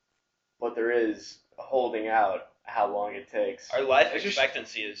 But there is holding out how long it takes. Our life It's just-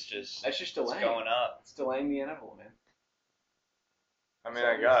 expectancy is just That's just it's delaying. going up. It's delaying the inevitable, man. I mean,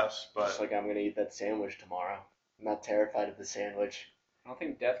 I guess, but Just like I'm gonna eat that sandwich tomorrow. I'm not terrified of the sandwich. I don't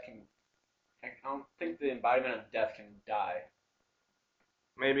think death can. I don't think the embodiment of death can die.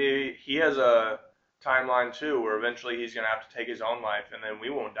 maybe he has a timeline too, where eventually he's gonna have to take his own life, and then we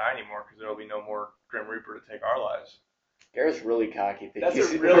won't die anymore because there'll be no more Grim Reaper to take our lives. Gareth's really cocky. Thinking That's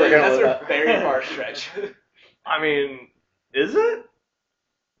he's a really, gonna that's live a very far stretch. I mean, is it?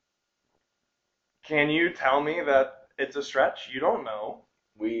 Can you tell me that it's a stretch? You don't know.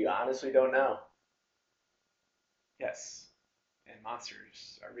 We honestly don't know. Yes, and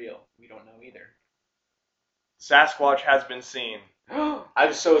monsters are real. We don't know either. Sasquatch has been seen.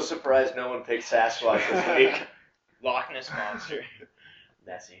 I'm so surprised no one picked Sasquatch this week. Loch Ness monster.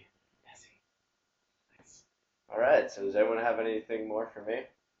 Nessie. Nice. Alright, so does anyone have anything more for me?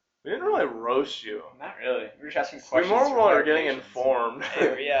 We didn't really roast you. Not really. We're just asking We questions. more for were getting clarifications. informed.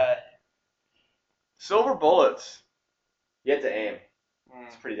 Yeah. Silver bullets. You have to aim. Mm.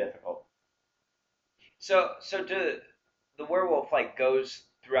 It's pretty difficult. So do the werewolf like goes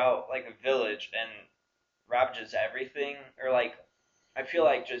throughout like a village and ravages everything, or like I feel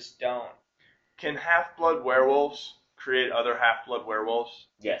like just don't. Can half-blood werewolves create other half-blood werewolves?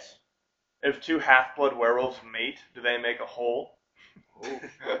 Yes. If two half-blood werewolves mate, do they make a whole?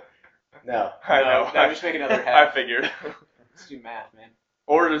 No. I know. No, just make another I half. figured. Let's do math, man.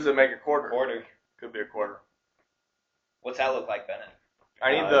 Or does it make a quarter? Quarter. Could be a quarter. What's that look like, Bennett?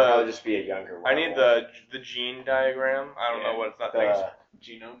 I need It'd probably the just be a younger I need werewolf. the gene diagram. I don't know what it's not things.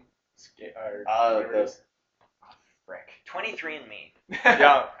 Genome. Or whatever it is. Frick. 23andMe.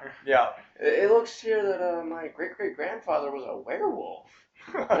 Yeah, yeah. It looks here that my great-great-grandfather was a werewolf.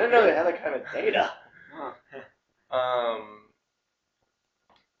 I didn't know they had that kind of data. Huh.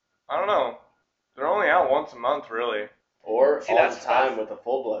 I don't know. They're only out once a month, really. Or See, all that's- the time that's- with the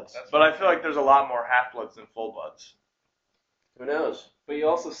full-bloods. But I feel like there's a lot more half-bloods than full-bloods. Who knows? But you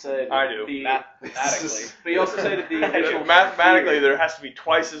also said I do. Mathematically. But you also said that the original Mathematically, there has to be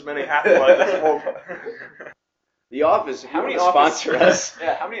twice as many half-bloods as full-bloods. The Office, if How you many want to Office- sponsor us.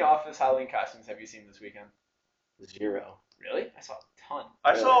 Yeah, how many Office Halloween costumes have you seen this weekend? 0. Really? I saw a ton.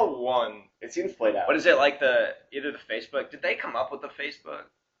 I saw one. It seems played out. What is it like either the Facebook? Did they come up with the Facebook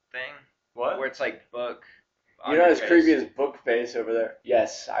thing What? where it's like book? on You're not your as face? creepy as Bookface over there.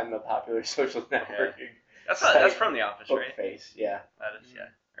 Yes, I'm a popular social networking. That's from The Office, right? Bookface, yeah. That is,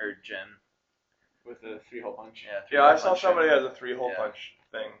 yeah. Or Jim. With the 3-hole punch. Yeah. Yeah, I three-hole saw punch somebody Jim. has a 3-hole Yeah. punch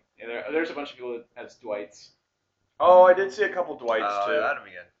thing. Yeah, there's a bunch of people as Dwights. Oh, I did see a couple Dwights Oh, too. that'd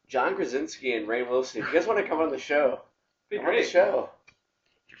be good. John Krasinski and Ray Wilson. If you guys want to come on the show, Be come on the great. show.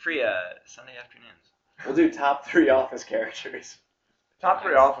 If you're free Sunday afternoons. We'll do top 3 Office characters. Top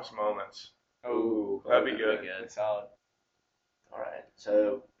 3 Nice. Office moments. Ooh. That'd be good. Good. Solid. Alright,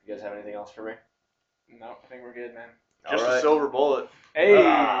 so you guys have anything else for me? No, I think we're good, man. Just a Alright. silver bullet. Hey!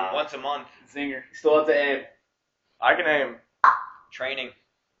 Once a month. Zinger. Still have to aim. I can aim. Training.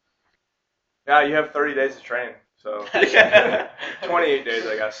 Yeah, you have 30 days of training. So 28 days,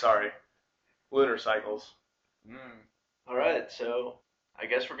 I guess. Sorry. Lunar cycles. Alright, so I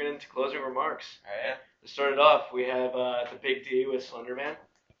guess we're getting into closing remarks. Alright. To start it off, we have the Big D with Slenderman.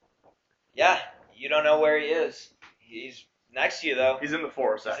 Yeah, you don't know where he is. He's next to you, though. He's in the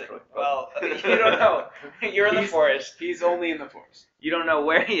forest, Is it- actually. Well, you don't know. You're in the forest. He's only in the forest. You don't know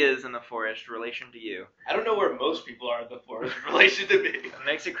where he is in the forest in relation to you. I don't know where most people are in the forest in relation to me. It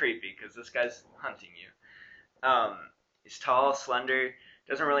makes it creepy because this guy's hunting you. He's tall, slender,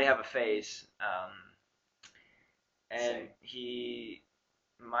 doesn't really have a face, and Same. he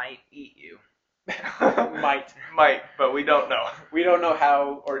might eat you. Might. Might, but we don't know. We don't know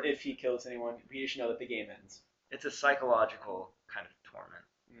how or if he kills anyone. We just know that the game ends. It's a psychological kind of torment.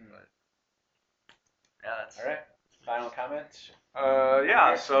 Yeah, that's Alright. Final comment?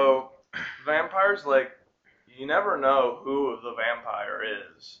 Yeah, so vampires, like, you never know who the vampire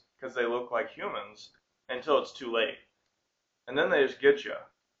is because they look like humans until it's too late. And then they just get you.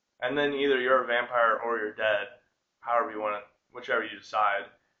 And then either you're a vampire or you're dead, however you want it, whichever you decide.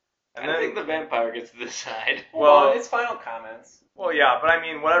 And I then, think the vampire gets to decide. Well- it's final comments. well, yeah, but I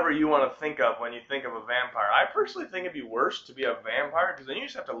mean, whatever you want to think of when you think of a vampire. I personally think it'd be worse to be a vampire because then you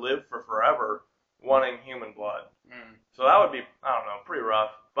just have to live for forever wanting human blood. So that would be, I don't know, pretty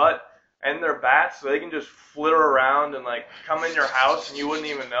rough. And they're bats, so they can just flitter around and like come in your house and you wouldn't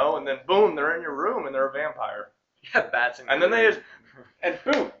even know, and then boom, they're in your room and they're a vampire. Yeah, bats and. And then they just And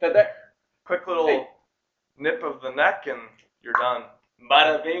boom, they're there. quick little Hey. nip of the neck and you're done.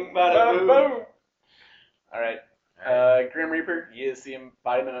 Bada bing, bada boom. Boom. All right. Grim Reaper, he is the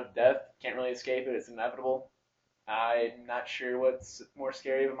embodiment of death. Can't really escape it. It's inevitable. I'm not sure what's more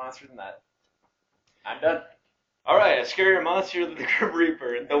scary of a monster than that. I'm done. All right, a scarier monster than the Grim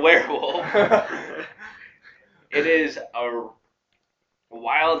Reaper, the werewolf. It is a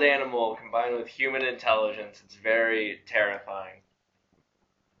wild animal combined with human intelligence. It's very terrifying.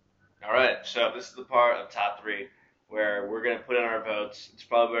 All right, so this is the part of top 3 where we're going to put in our votes. It's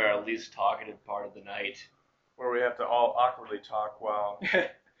probably our least talkative part of the night. Where we have to all awkwardly talk while.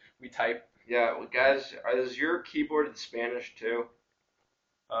 We type. Yeah, well, guys, is your keyboard in Spanish too?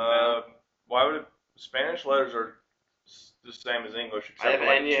 Why would Spanish letters are the same as English I except have for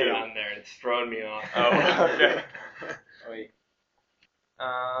like Enya 2. on there. It's throwing me off. Oh, okay. Oh, wait.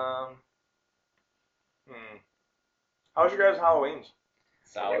 How was your guys' Halloweens?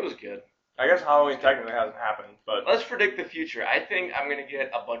 I think it was good. I guess Halloween technically hasn't happened, but Let's predict the future. I think I'm going to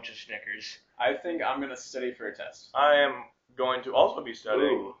get a bunch of Snickers. I think I'm going to study for a test. I am going to also be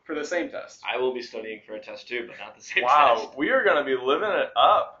studying. Ooh, For the same test. I will be studying for a test too, but not the same Wow, test. we are going to be living it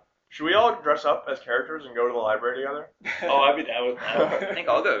up. Should we all dress up as characters and go to the library together? Oh, I'd be down with that. I think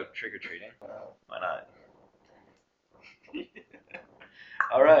I'll go trick or treating. Why not?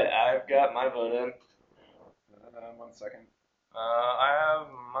 All right, I've got my vote in. 1 second. I have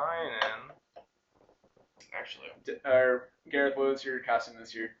mine in. Actually, Gareth, what was your costume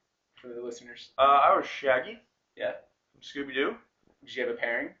this year for the listeners? I was Shaggy. Yeah. From Scooby-Doo. Did you have a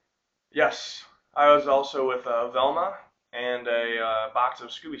pairing? Yes. I was also with Velma and a box of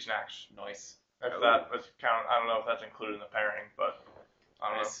Scooby snacks. Nice. If Oh. that was count, I don't know if that's included in the pairing, but I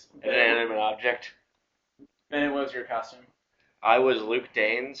don't know. Nice. an inanimate object. Bennett, what was your costume? I was Luke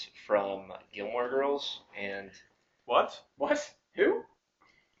Danes from Gilmore Girls, and What? What? Who?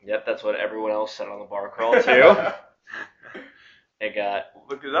 yep, that's what everyone else said on the bar crawl too. It got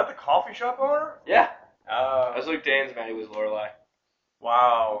Look, is that the coffee shop owner? yeah. I was Uh, Luke Danes, Maddie was Lorelai.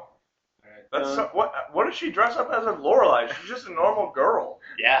 Wow. That's so, what did she dress up as a Lorelai? She's just a normal girl.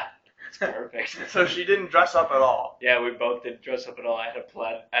 Yeah, it's perfect. So she didn't dress up at all. Yeah, we both didn't dress up at all. I had a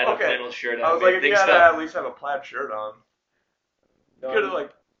Okay. flannel shirt on. I was made like, if you big had to stuff. at least have a plaid shirt on. You Dylan, could have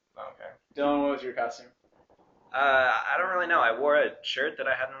like, okay. Dylan, what was your costume? I don't really know. I wore a shirt that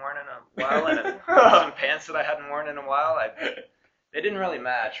I hadn't worn in a while and some pants that I hadn't worn in a while. They didn't really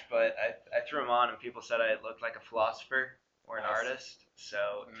match, but I threw them on and people said I looked like a philosopher or an Nice. artist. So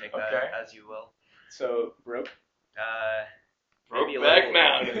take Okay. that as you will. So, Broke? Maybe a Brokeback little,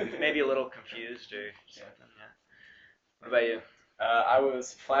 Mountain. maybe a little confused or something. Yeah. What about you? I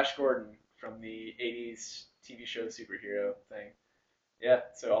was Flash Gordon from the 80s TV show superhero thing. Yeah,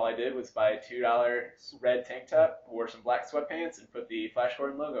 so all I did was buy a $2 red tank top, wore some black sweatpants, and put the Flash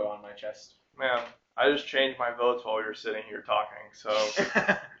Gordon logo on my chest. Man, I just changed my votes while we were sitting here talking, so.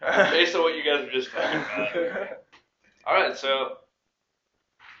 Based on what you guys were just talking about. All right, so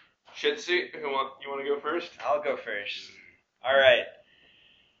shit suit. You want to go first? I'll go first. All right.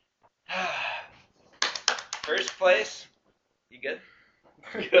 First place. You good?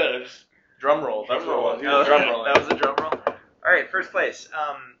 Good. Drum roll. That's what it was. He was Oh, drum rolling. that was a drum roll. All right, first place.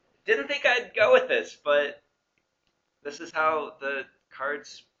 Didn't think I'd go with this, but this is how the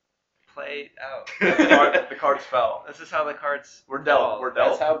cards play out. The cards fell. This is how the cards. We're dealt. fall. We're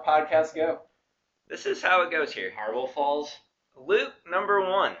That's dealt. how podcasts go. This is how it goes here. Marble Falls. Luke number 1.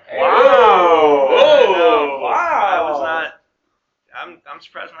 Wow. Whoa. Wow. I was not. I'm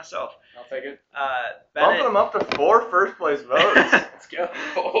surprised myself. I'll take it. Bumping Bennett. them up to 4 first place votes. Let's go.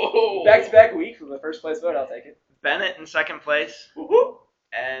 Oh. Back-to-back weeks with the first place vote. I'll take it. Bennett in second place, Woo-hoo.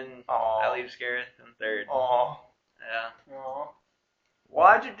 and Aw. that leaves Gareth in third. Aw. Yeah. Aww.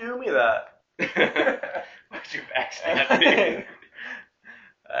 Why'd you do me that? Why'd you backstab me?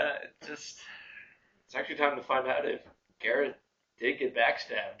 Just. It's actually time to find out if Gareth did get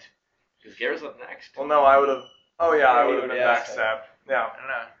backstabbed. Because Gareth's up next. Well, no, I would have. Oh, yeah, I Yeah, would have been yeah. backstabbed. Yeah. I don't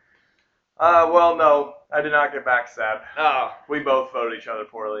know. Well, no, I did not get backstabbed. Oh. We both voted each other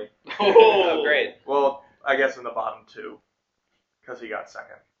poorly. Oh, great. Well, I guess in the bottom two, because he got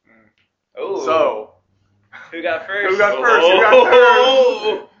second. Oh. So, who got first? who got first? Who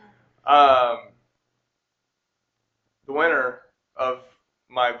got third? The winner of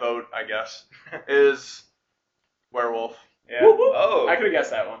my vote, I guess, is Werewolf. Yeah. Oh. I could have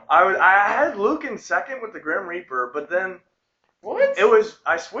guessed that one. I had Luke in second with the Grim Reaper, but then What?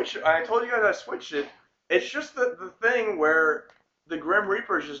 I switched it. I told you guys I switched it. It's just the thing where the Grim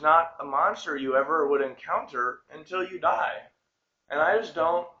Reaper is just not a monster you ever would encounter until you die. And I just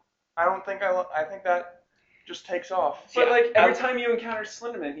don't. I think that just takes off. But like every time you encounter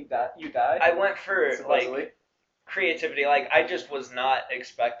Slenderman, you die. I went for supposedly. like creativity. Like I just was not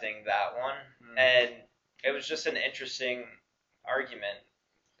expecting that one, and it was just an interesting argument.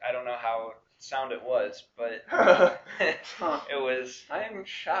 I don't know how sound it was, but Huh. it was. I am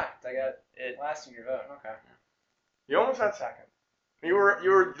shocked. I got it last in your vote. Okay. You almost had second. You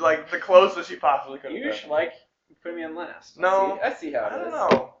were like the closest you possibly could have You been. should like put me in last. No. I see how I it don't is.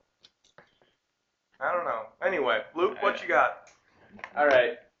 know. I don't know. Anyway, Luke, what you got? All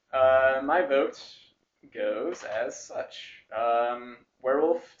right. My vote goes as such.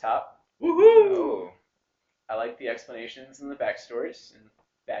 Werewolf top. Woohoo! I like the explanations and the backstories and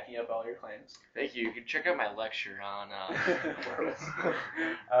backing up all your claims. Thank you. You can check out my lecture on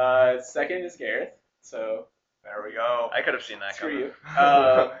Second is Gareth. So There we go. I could have seen that screw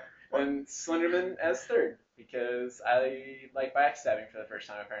coming. you. And Slenderman as third because I like backstabbing for the first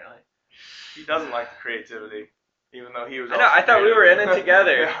time apparently. He doesn't like the creativity, even though he was. I know. I thought we were in it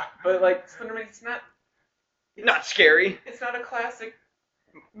together. Yeah. But like Slenderman, it's Not scary. not a classic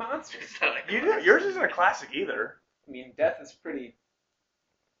monster. Yours isn't a classic either. I mean, Death is pretty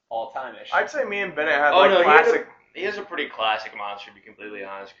all-time-ish. I'd say me and Bennett had Oh, like no, classic, he is a pretty classic monster, to be completely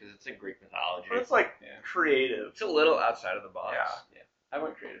honest, because it's in Greek mythology. but it's like Yeah. creative. It's a little outside of the box. Yeah. I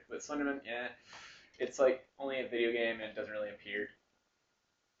went creative, but Slenderman, it's like only a video game and doesn't really appear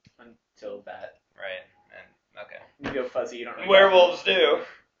until that. Right. And okay. You go fuzzy, you don't really Werewolves do.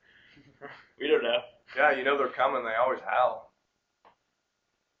 We don't know. Yeah, you know they're coming. They always howl.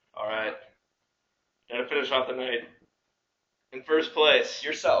 All right. Gotta finish off the night. In first place,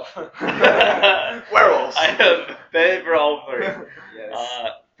 Yourself. Werewolves. I have Bennett for all three. Yes.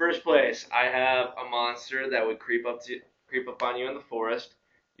 First place, I have a monster that would creep up on you in the forest,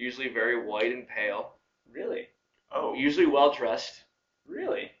 usually very white and pale, Really? Oh. usually well dressed.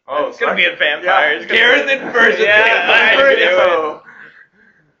 Really? Oh, It's gonna be a vampire. It's gonna Gareth be... in person. Yeah, vampire. I knew it. Oh.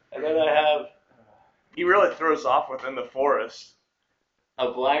 And then I have He really throws off within the forest.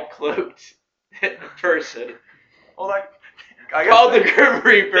 a black cloaked person Well, like I guess called the Grim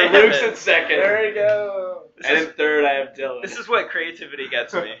Reaper. Damn Luke's it. in second. There we go. And in third, I have Dylan. This is what creativity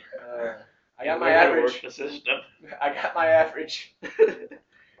gets me. I got We my gotta average. Work the system. I got my average.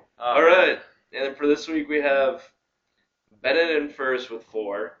 All right. And then for this week, we have Bennett in first with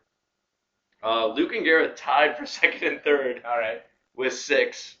 4. Luke and Gareth tied for second and third All right. with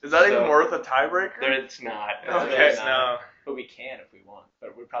 6. Is that So, even worth a tiebreaker? It's not. Okay. No. But we can if we want.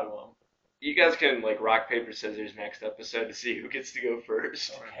 But we probably won't. You guys can like rock paper scissors next episode to see who gets to go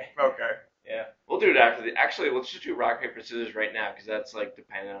first. Okay. Okay. Yeah. We'll do it after the. Actually, let's just do rock paper scissors right now because that's like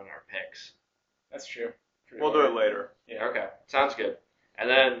dependent on our picks. That's true. We'll do it later. Yeah. Okay, sounds good. And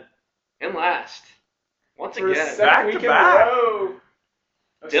then in last, once For a again, second back week to in back. a row.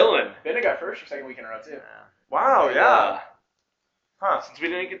 Dylan. Bennett got first or second week in a row too. Wow. And, Yeah. Huh. Since we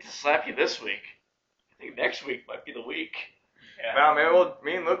didn't get to slap you this week, I think next week might be the week. Yeah. Wow, man.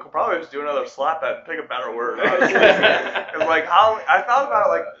 Me and Luke will probably just do another slap bet and pick a better word. It's like how I thought about it,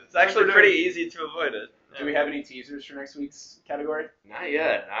 like It's actually pretty easy to avoid it. Do we have any teasers for next week's category? Not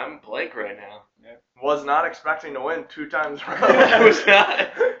yet. I'm blank right now. was not expecting to win 2 times in a I row. was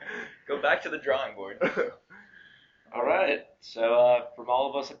not. Go back to the drawing board. All right. So from all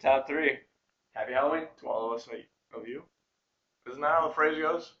of us at top 3, Happy Halloween. To all of us, of you. Isn't that how the phrase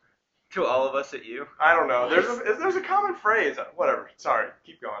goes? To all of us at you. I don't know. There's a common phrase. Whatever. Sorry.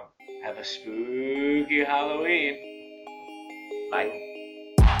 Keep going. have a spooky Halloween. Bye.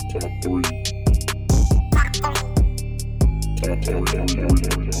 Top 3.